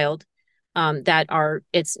your child saunas,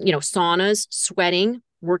 sweating,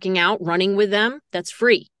 working out, running with them. That's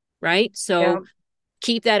free, right? So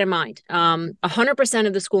keep that in mind. 100%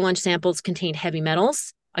 of the school lunch samples contain heavy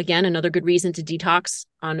metals. Again, another good reason to detox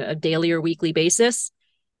on a daily or weekly basis.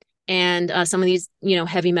 And some of these,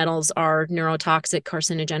 heavy metals are neurotoxic,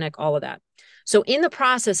 carcinogenic, all of that. So in the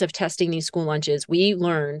process of testing these school lunches, we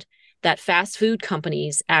learned that fast food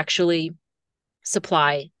companies actually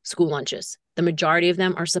supply school lunches. The majority of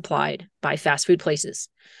them are supplied by fast food places.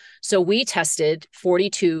 So we tested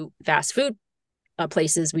 42 fast food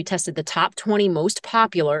places. We tested the top 20 most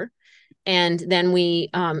popular. And then we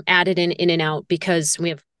added in and out, because we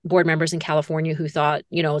have board members in California who thought,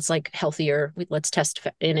 it's like healthier. Let's test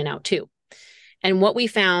in and out too. And what we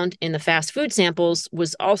found in the fast food samples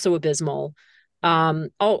was also abysmal.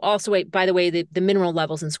 Also, by the way, the mineral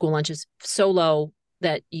levels in school lunches so low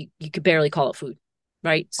that you could barely call it food,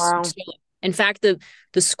 right? Wow. So, in fact, the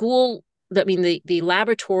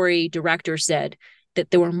laboratory director said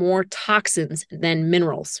that there were more toxins than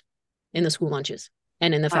minerals in the school lunches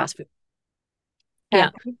and in the fast food. Yeah.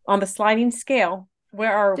 On the sliding scale,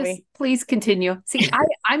 where are we? Please continue. See,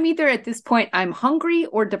 I'm either at this point, I'm hungry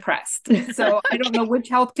or depressed. So I don't know which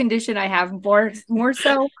health condition I have more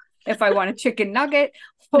so, if I want a chicken nugget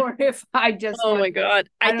or if I just. Oh my God.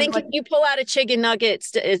 I think if you pull out a chicken nugget,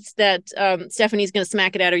 it's that Stephanie's going to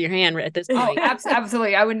smack it out of your hand at this point. Oh,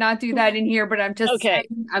 absolutely. I would not do that in here, but I'm just, okay.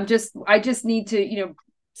 I just need to,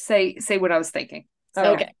 say what I was thinking.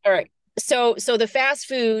 So. Okay. All right. So the fast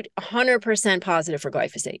food, 100% positive for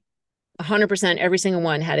glyphosate. 100%, every single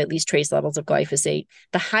one had at least trace levels of glyphosate.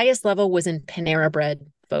 The highest level was in Panera bread,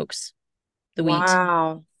 folks. The wheat.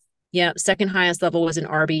 Wow. Yeah. Second highest level was in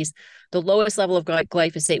Arby's. The lowest level of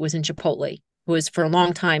glyphosate was in Chipotle, who has for a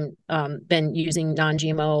long time been using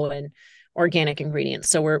non-GMO and organic ingredients.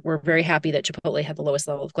 So we're very happy that Chipotle had the lowest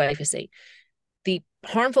level of glyphosate. The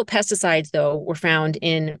harmful pesticides, though, were found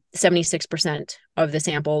in 76% of the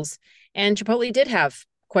samples. And Chipotle did have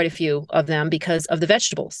quite a few of them because of the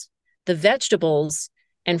vegetables. The vegetables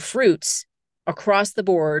and fruits across the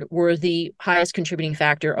board were the highest contributing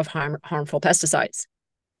factor of harmful pesticides.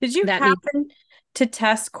 Did you happen to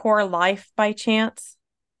test Core Life by chance?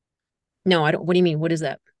 No, I don't. What do you mean? What is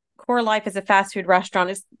that? Core Life is a fast food restaurant.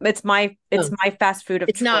 It's my fast food of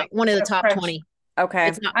choice. It's not one of the top 20. Okay.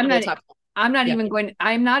 It's not.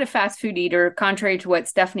 I'm not a fast food eater, contrary to what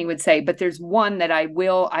Stephanie would say, but there's one that I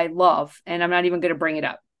love, and I'm not even going to bring it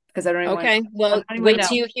up because I don't even okay. Well, wait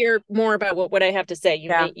till you hear more about what I have to say.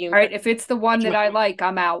 All right. If it's the one that I like,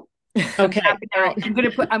 I'm out. Okay. All right.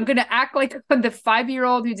 I'm gonna act like the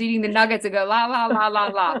 5-year-old who's eating the nuggets and go la la la la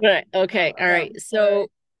la. Right. Okay. All right. So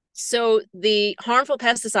the harmful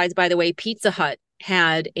pesticides, by the way, Pizza Hut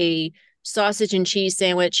had a sausage and cheese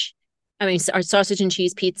sandwich. Sausage and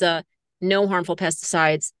cheese pizza, no harmful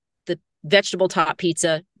pesticides. The vegetable top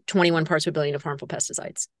pizza, 21 parts per billion of harmful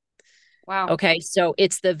pesticides. Wow. Okay. So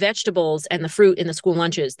it's the vegetables and the fruit in the school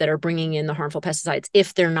lunches that are bringing in the harmful pesticides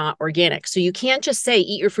if they're not organic. So you can't just say,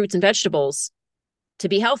 eat your fruits and vegetables to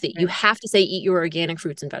be healthy. You have to say, eat your organic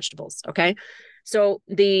fruits and vegetables. Okay. So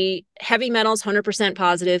the heavy metals, 100%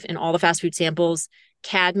 positive in all the fast food samples.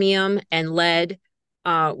 cadmium and lead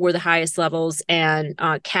were the highest levels, and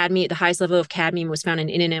the highest level of cadmium was found in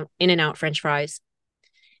In-N-Out French fries,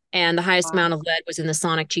 and the highest amount of lead was in the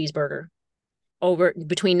Sonic cheeseburger, over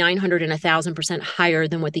between 900 and 1,000% higher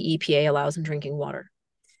than what the EPA allows in drinking water.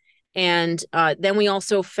 And then we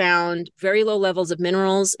also found very low levels of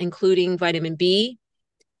minerals, including vitamin B.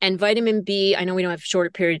 And vitamin B, I know we don't have a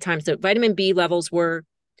short period of time, so vitamin B levels were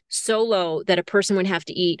so low that a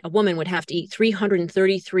woman would have to eat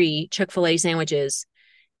 333 Chick-fil-A sandwiches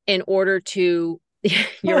in order to,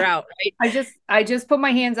 you're out, right? I just put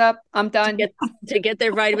my hands up. I'm done. To get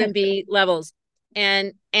their vitamin B levels.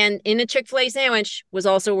 And in a Chick-fil-A sandwich was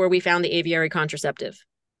also where we found the aviary contraceptive.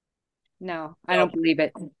 No, I don't believe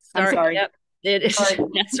it. I'm sorry. Yep.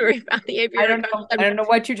 That's where we found the aviary contraceptive. I don't know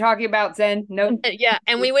what you're talking about, Zen. No. Yeah.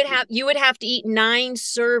 And you would have to eat 9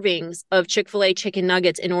 servings of Chick-fil-A chicken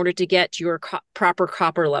nuggets in order to get your proper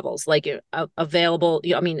copper levels, like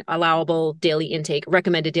allowable daily intake,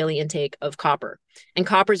 recommended daily intake of copper. And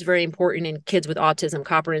copper is very important in kids with autism.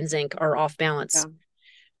 Copper and zinc are off balance. Yeah.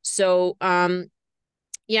 So,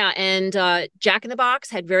 and Jack in the Box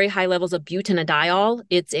had very high levels of butanediol.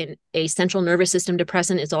 It's a central nervous system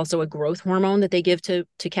depressant. It's also a growth hormone that they give to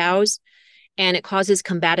cows, and it causes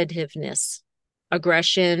combativeness,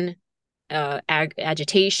 aggression,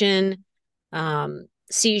 agitation,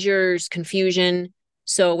 seizures, confusion.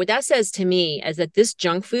 So what that says to me is that this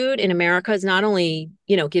junk food in America is not only,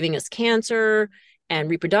 giving us cancer and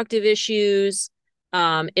reproductive issues,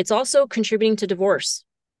 it's also contributing to divorce,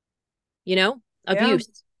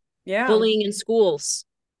 abuse, bullying in schools.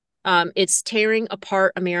 It's tearing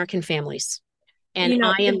apart American families. And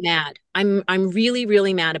I am mad. I'm really,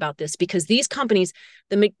 really mad about this, because these companies,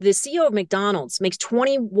 the CEO of McDonald's makes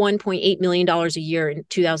 $21.8 million a year in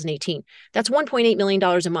 2018. That's $1.8 million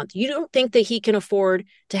a month. You don't think that he can afford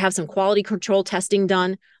to have some quality control testing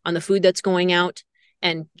done on the food that's going out?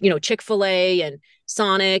 And, Chick-fil-A and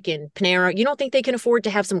Sonic and Panera, you don't think they can afford to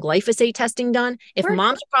have some glyphosate testing done? If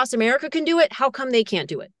moms across America can do it, how come they can't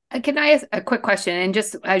do it? Can I ask a quick question? And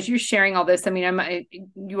just as you're sharing all this,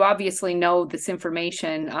 you obviously know this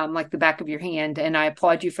information like the back of your hand, and I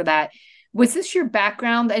applaud you for that. Was this your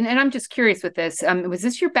background? And I'm just curious with this. Was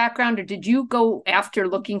this your background, or did you go after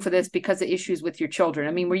looking for this because of issues with your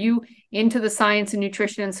children? Were you into the science and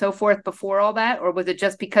nutrition and so forth before all that? Or was it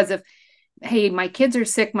just because of, hey, my kids are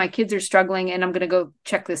sick, my kids are struggling, and I'm going to go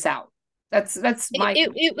check this out? That's my...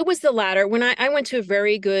 It was the latter. When I went to a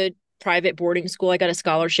very good private boarding school, I got a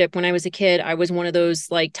scholarship. When I was a kid, I was one of those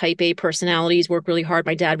like type A personalities, work really hard.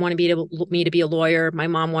 My dad wanted me to be a lawyer. My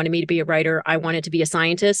mom wanted me to be a writer. I wanted to be a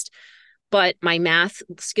scientist. But my math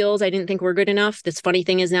skills, I didn't think were good enough. This funny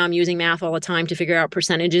thing is now I'm using math all the time to figure out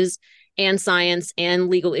percentages and science and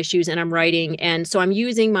legal issues, and I'm writing. And so I'm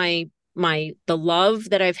using the love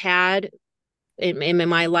that I've had in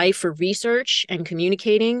my life for research and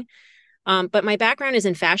communicating. But my background is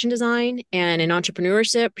in fashion design and in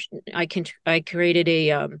entrepreneurship. I created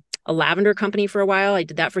a lavender company for a while. I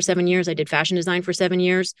did that for 7 years. I did fashion design for 7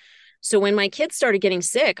 years. So when my kids started getting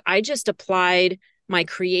sick, I just applied my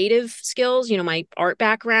creative skills, my art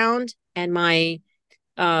background and my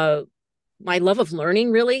love of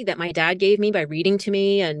learning, really, that my dad gave me by reading to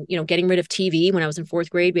me and, getting rid of TV. When I was in 4th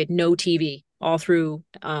grade, we had no TV all through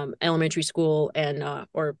elementary school and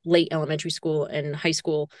or late elementary school and high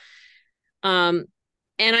school. And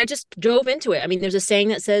I just dove into it. There's a saying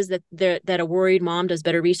that says that a worried mom does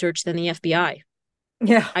better research than the FBI.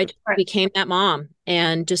 Yeah. I just became that mom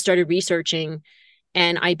and just started researching,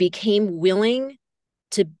 and I became willing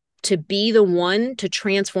to be the one to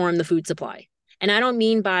transform the food supply. And I don't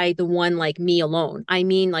mean by the one like me alone. I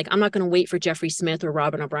mean, like, I'm not going to wait for Jeffrey Smith or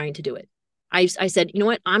Robin O'Brien to do it. I said, you know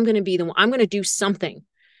what? I'm going to be the one. I'm going to do something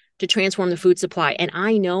to transform the food supply. And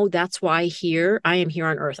I know that's why I am here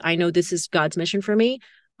on earth. I know this is God's mission for me.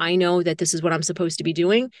 I know that this is what I'm supposed to be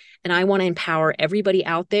doing. And I want to empower everybody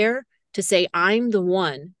out there to say, I'm the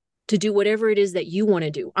one to do whatever it is that you want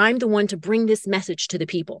to do. I'm the one to bring this message to the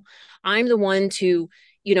people. I'm the one to,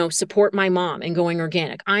 support my mom and going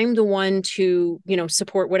organic. I'm the one to,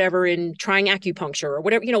 support whatever in trying acupuncture or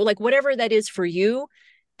whatever, like whatever that is for you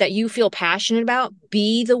that you feel passionate about.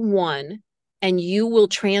 Be the one, and you will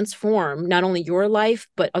transform not only your life,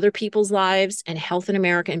 but other people's lives and health in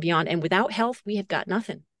America and beyond. And without health, we have got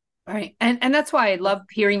nothing. Right. And that's why I love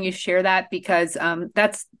hearing you share that, because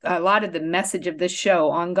that's a lot of the message of this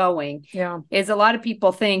show ongoing. Yeah. Is a lot of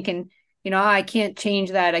people think, and, I can't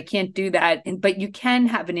change that. I can't do that. But you can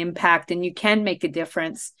have an impact and you can make a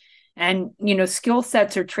difference. And, skill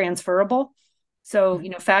sets are transferable. So,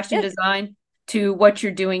 fashion design to what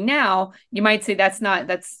you're doing now, you might say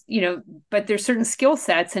but there's certain skill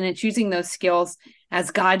sets, and it's using those skills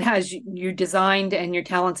as God has you designed and your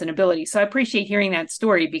talents and abilities. So I appreciate hearing that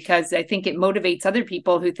story, because I think it motivates other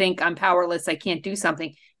people who think I'm powerless, I can't do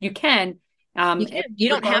something. You can. You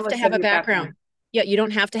don't have to have a background. Yeah, you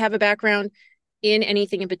don't have to have a background in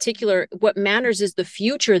anything in particular. What matters is the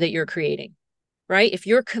future that you're creating, right? If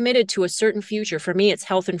you're committed to a certain future, for me, it's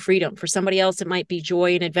health and freedom. For somebody else, it might be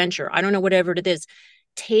joy and adventure. I don't know, whatever it is.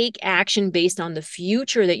 Take action based on the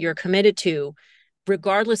future that you're committed to,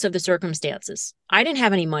 regardless of the circumstances. I didn't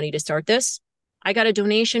have any money to start this. I got a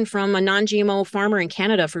donation from a non-GMO farmer in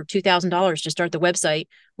Canada for $2,000 to start the website.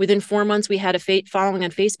 Within 4 months, we had a following on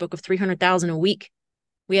Facebook of 300,000 a week.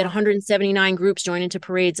 We had 179 groups join into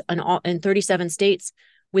parades in 37 states.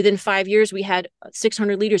 Within 5 years, we had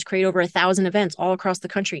 600 leaders create over 1,000 events all across the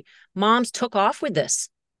country. Moms took off with this.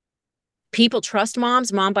 People trust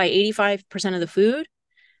moms. Mom buy 85% of the food.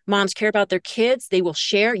 Moms care about their kids. They will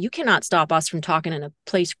share. You cannot stop us from talking in a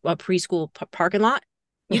preschool parking lot.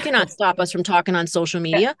 You cannot stop us from talking on social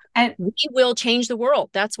media. And we will change the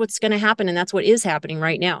world. That's what's going to happen. And that's what is happening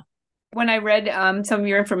right now. When I read some of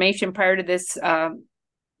your information prior to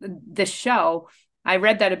this show, I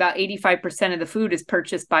read that about 85% of the food is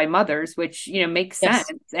purchased by mothers, which, makes sense.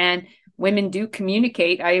 And women do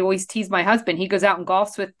communicate. I always tease my husband. He goes out and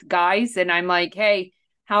golfs with guys. And I'm like, hey,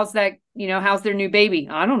 how's that? How's their new baby?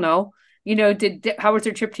 I don't know. How was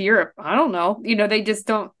their trip to Europe? I don't know. They just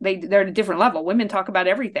don't, they're at a different level. Women talk about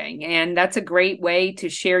everything. And that's a great way to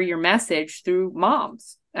share your message through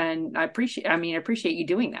moms. And I appreciate you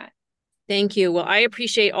doing that. Thank you. Well, I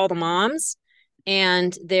appreciate all the moms,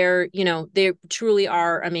 and they truly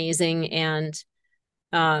are amazing. And,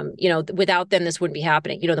 without them, this wouldn't be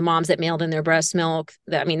happening. The moms that mailed in their breast milk,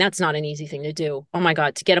 that's not an easy thing to do. Oh my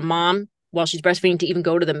God, to get a mom while she's breastfeeding to even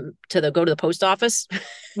go to the post office.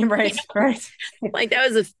 Right. Like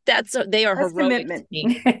they are heroic commitment. To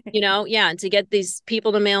me, yeah. And to get these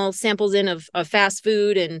people to mail samples in of fast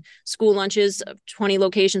food and school lunches of 20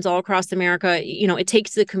 locations all across America, it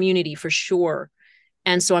takes the community for sure.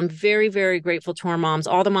 And so I'm very, very grateful to our moms,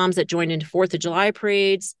 all the moms that joined into 4th of July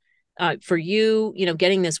parades, for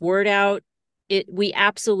getting this word out. We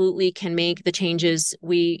absolutely can make the changes.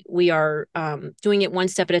 We are doing it one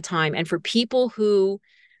step at a time. And for people who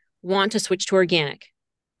want to switch to organic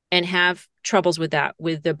and have troubles with that,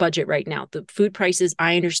 with the budget right now, the food prices,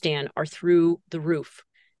 I understand, are through the roof.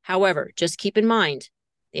 However, just keep in mind,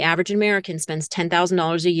 the average American spends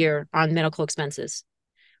 $10,000 a year on medical expenses.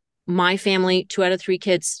 My family, 2 out of 3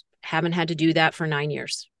 kids, haven't had to do that for 9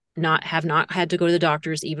 years. Have not had to go to the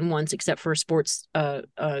doctors even once, except for a sports,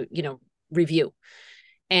 review.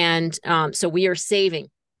 And so we are saving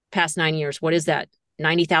past 9 years. What is that?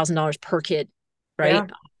 $90,000 per kid, right? Yeah,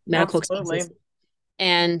 medical expenses.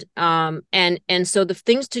 And so the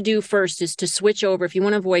things to do first is to switch over. If you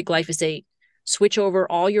want to avoid glyphosate, switch over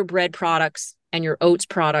all your bread products and your oats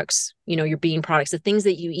products, your bean products, the things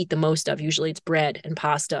that you eat the most of. Usually it's bread and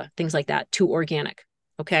pasta, things like that, to organic.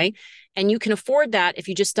 Okay. And you can afford that if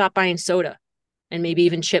you just stop buying soda and maybe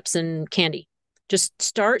even chips and candy. Just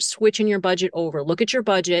start switching your budget over. Look at your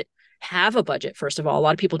budget. Have a budget, first of all. A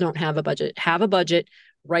lot of people don't have a budget. Have a budget.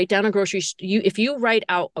 Write down a if you write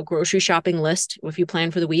out a grocery shopping list, if you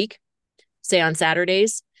plan for the week, say on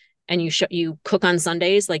Saturdays, and you cook on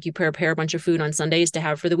Sundays, like you prepare a bunch of food on Sundays to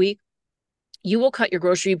have for the week, you will cut your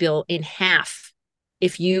grocery bill in half.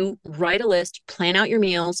 If you write a list, plan out your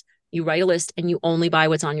meals, you write a list, and you only buy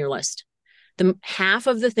what's on your list. Half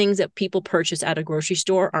of the things that people purchase at a grocery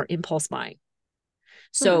store are impulse buying.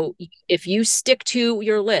 So if you stick to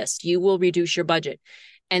your list, you will reduce your budget.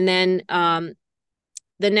 And then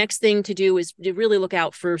the next thing to do is to really look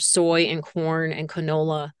out for soy and corn and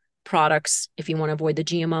canola products if you want to avoid the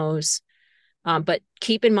GMOs. But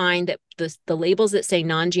keep in mind that the labels that say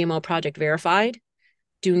non-GMO project verified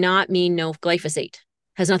do not mean no glyphosate.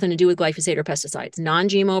 Has nothing to do with glyphosate or pesticides.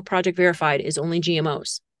 Non-GMO project verified is only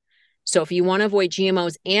GMOs. So if you want to avoid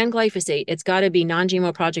GMOs and glyphosate, it's got to be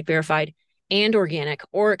non-GMO project verified and organic,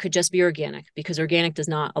 or it could just be organic, because organic does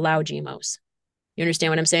not allow GMOs. You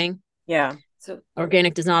understand what I'm saying? Yeah. So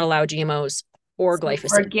organic does not allow GMOs or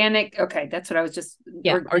glyphosate. Organic, okay, that's what I was just.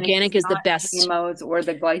 Yeah, organic is the best. GMOs or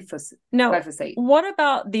the glyphosate. No, glyphosate. What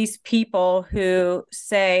about these people who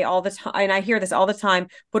say all the time, and I hear this all the time,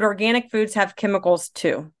 but organic foods have chemicals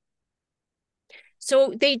too?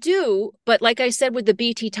 So they do, but like I said, with the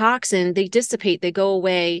BT toxin, they dissipate, they go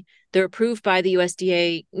away. They're approved by the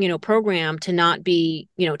USDA, program to not be,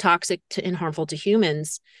 toxic and harmful to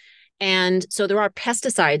humans. And so there are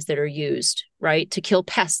pesticides that are used, right, to kill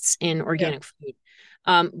pests in organic food.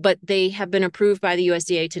 But they have been approved by the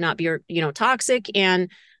USDA to not be, toxic.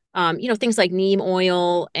 And, things like neem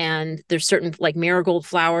oil, and there's certain like marigold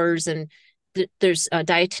flowers, and there's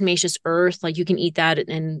diatomaceous earth. Like you can eat that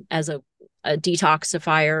and as a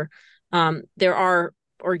detoxifier. There are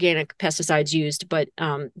organic pesticides used, but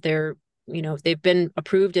they've been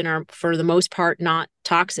approved and are, for the most part, not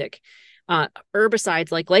toxic.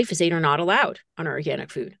 Herbicides like glyphosate are not allowed on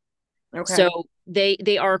organic food. Okay. So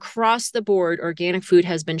they are across the board. Organic food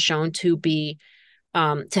has been shown to be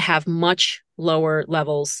to have much lower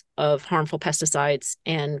levels of harmful pesticides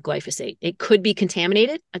and glyphosate. It could be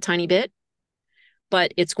contaminated a tiny bit,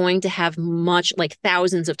 but it's going to have much, like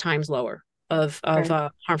thousands of times lower of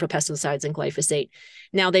harmful pesticides and glyphosate.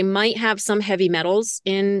 Now, they might have some heavy metals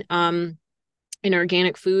in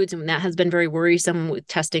organic foods, and that has been very worrisome with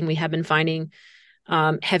testing. We have been finding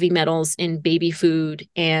heavy metals in baby food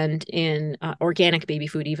and in organic baby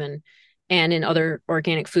food even, and in other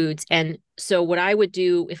organic foods. And so what I would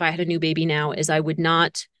do if I had a new baby now is I would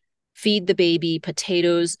not feed the baby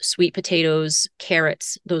potatoes, sweet potatoes,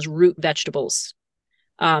 carrots, those root vegetables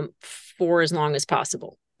for as long as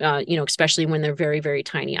possible. Especially when they're very, very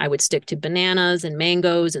tiny. I would stick to bananas and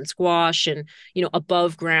mangoes and squash and,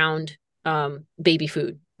 above ground baby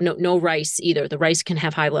food. No rice either. The rice can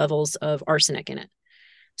have high levels of arsenic in it.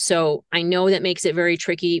 So I know that makes it very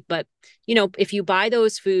tricky, but if you buy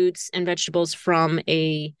those foods and vegetables from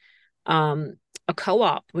a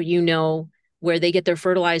co-op where they get their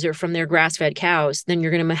fertilizer from their grass-fed cows, then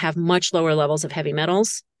you're going to have much lower levels of heavy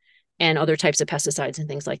metals and other types of pesticides and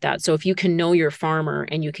things like that. So if you can know your farmer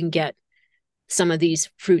and you can get some of these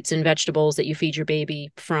fruits and vegetables that you feed your baby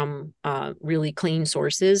from really clean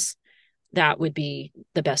sources, that would be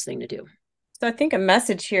the best thing to do. So I think a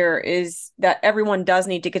message here is that everyone does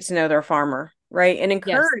need to get to know their farmer, right? And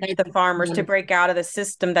encourage the farmers to break out of the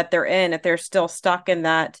system that they're in if they're still stuck in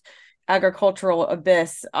that agricultural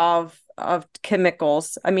abyss of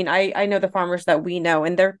chemicals. I mean, I know the farmers that we know,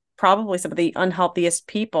 and they're probably some of the unhealthiest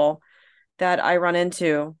people that I run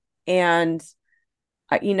into. And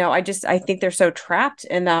I think they're so trapped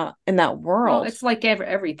in that world. Well, it's like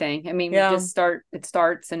everything. I mean, it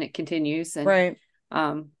starts and it continues. And, right.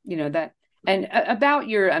 That, and about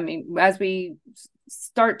as we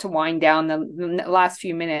start to wind down the last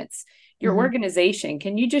few minutes, your organization,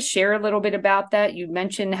 can you just share a little bit about that? You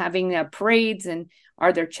mentioned having parades, and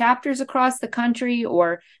are there chapters across the country,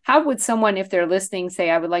 or how would someone, if they're listening, say,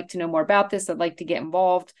 I would like to know more about this, I'd like to get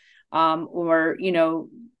involved, or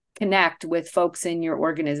connect with folks in your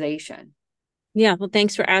organization? Yeah, well,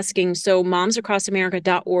 thanks for asking. So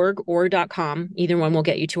momsacrossamerica.org or .com, either one will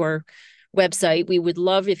get you to our website. We would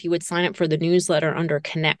love if you would sign up for the newsletter under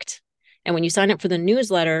Connect. And when you sign up for the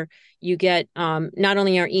newsletter, you get not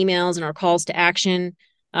only our emails and our calls to action,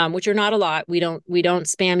 which are not a lot. We don't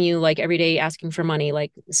spam you like every day asking for money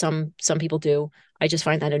like some people do. I just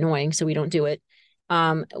find that annoying, so we don't do it.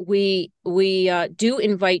 We do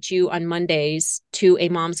invite you on Mondays to a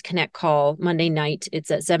Moms Connect call Monday night.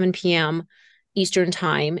 It's at 7 p.m. Eastern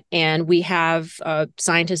time. And we have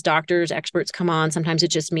scientists, doctors, experts come on. Sometimes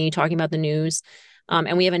it's just me talking about the news.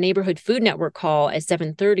 And we have a neighborhood food network call at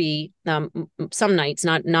 7:30 some nights,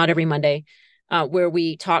 not every Monday, where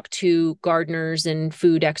we talk to gardeners and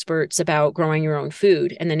food experts about growing your own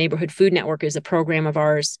food. And the neighborhood food network is a program of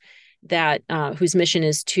ours that whose mission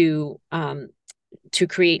is to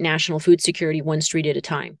create national food security one street at a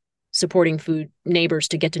time, supporting food neighbors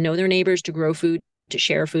to get to know their neighbors, to grow food, to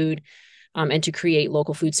share food, and to create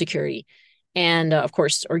local food security. And of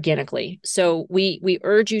course, organically. So we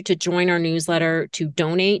urge you to join our newsletter, to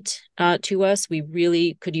donate to us. We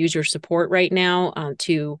really could use your support right now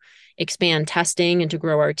to expand testing and to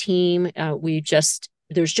grow our team.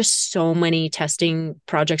 There's just so many testing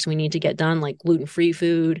projects we need to get done, like gluten-free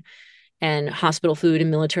food and hospital food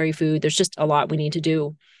and military food. There's just a lot we need to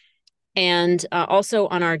do. And also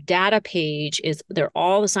on our data page there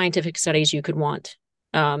all the scientific studies you could want.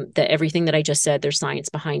 That everything that I just said, there's science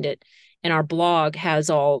behind it. And our blog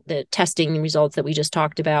has all the testing results that we just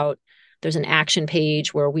talked about. There's an action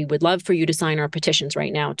page where we would love for you to sign our petitions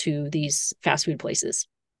right now to these fast food places.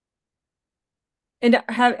 And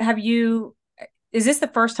is this the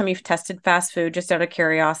first time you've tested fast food, just out of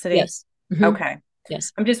curiosity? Yes. Mm-hmm. Okay.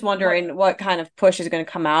 Yes. I'm just wondering what kind of push is going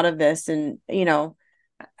to come out of this. And,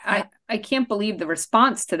 I can't believe the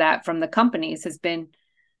response to that from the companies has been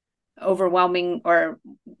overwhelming, or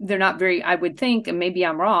they're not very, I would think, and maybe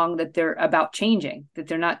I'm wrong, that they're about changing, that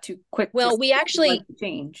they're not too quick. Well, we actually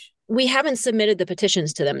change. We haven't submitted the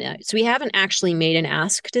petitions to them yet. So we haven't actually made an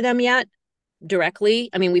ask to them yet directly.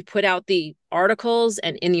 I mean, we put out the articles,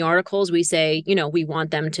 and in the articles we say, we want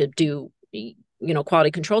them to do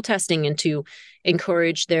quality control testing and to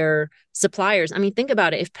encourage their suppliers. I mean, think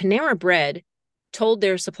about it. If Panera Bread told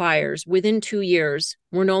their suppliers within 2 years,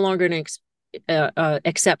 we're no longer going to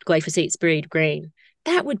accept glyphosate sprayed grain,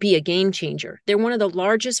 that would be a game changer. They're one of the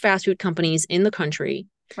largest fast food companies in the country.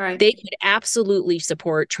 Right. They could absolutely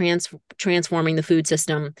support transforming the food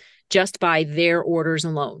system just by their orders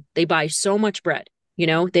alone. They buy so much bread,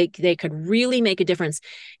 they could really make a difference.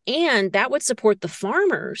 And that would support the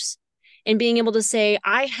farmers in being able to say,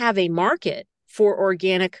 I have a market for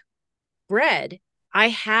organic bread. I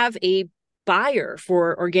have a buyer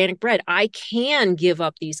for organic bread. I can give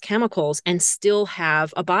up these chemicals and still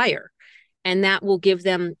have a buyer. And that will give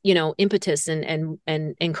them, impetus and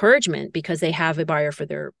encouragement because they have a buyer for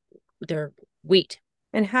their wheat.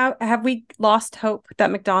 And how have we lost hope that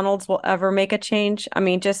McDonald's will ever make a change? I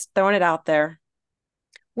mean, just throwing it out there.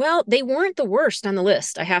 Well, they weren't the worst on the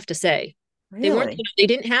list, I have to say. Really? They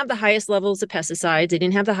didn't have the highest levels of pesticides. They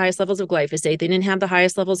didn't have the highest levels of glyphosate. They didn't have the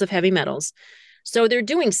highest levels of heavy metals. So they're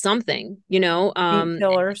doing something,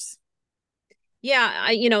 Painkillers.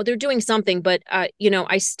 Yeah, they're doing something, but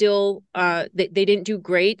I still they didn't do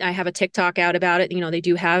great. I have a TikTok out about it. They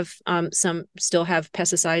do have still have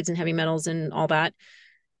pesticides and heavy metals and all that.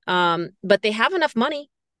 But they have enough money.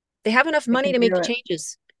 They have enough money to make the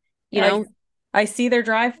changes. I see their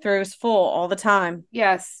drive-throughs full all the time.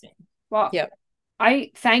 Yes. Well, yeah.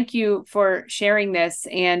 I thank you for sharing this,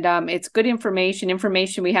 and it's good information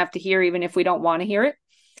we have to hear, even if we don't want to hear it.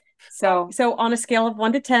 So on a scale of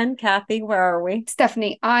 1 to 10, Kathy, where are we?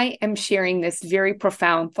 Stephanie, I am sharing this very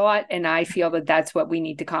profound thought, and I feel that that's what we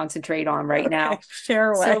need to concentrate on right now.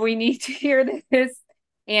 Share away. So we need to hear this.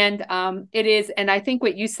 And it is, and I think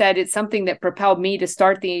what you said, it's something that propelled me to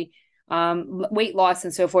start the weight loss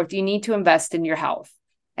and so forth. You need to invest in your health.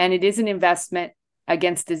 And it is an investment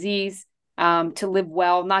against disease, to live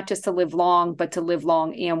well, not just to live long, but to live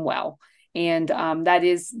long and well. And that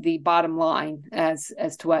is the bottom line as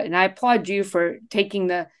to what, and I applaud you for taking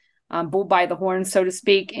the bull by the horn, so to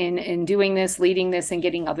speak, in doing this, leading this, and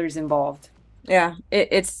getting others involved. Yeah,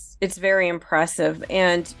 it's very impressive.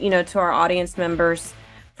 And, to our audience members,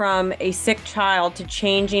 from a sick child to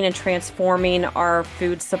changing and transforming our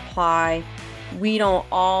food supply, we don't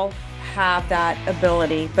all have that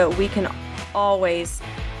ability, but we can always,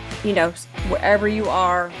 wherever you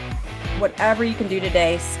are, whatever you can do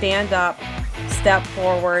today, stand up, step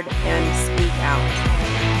forward, and speak out.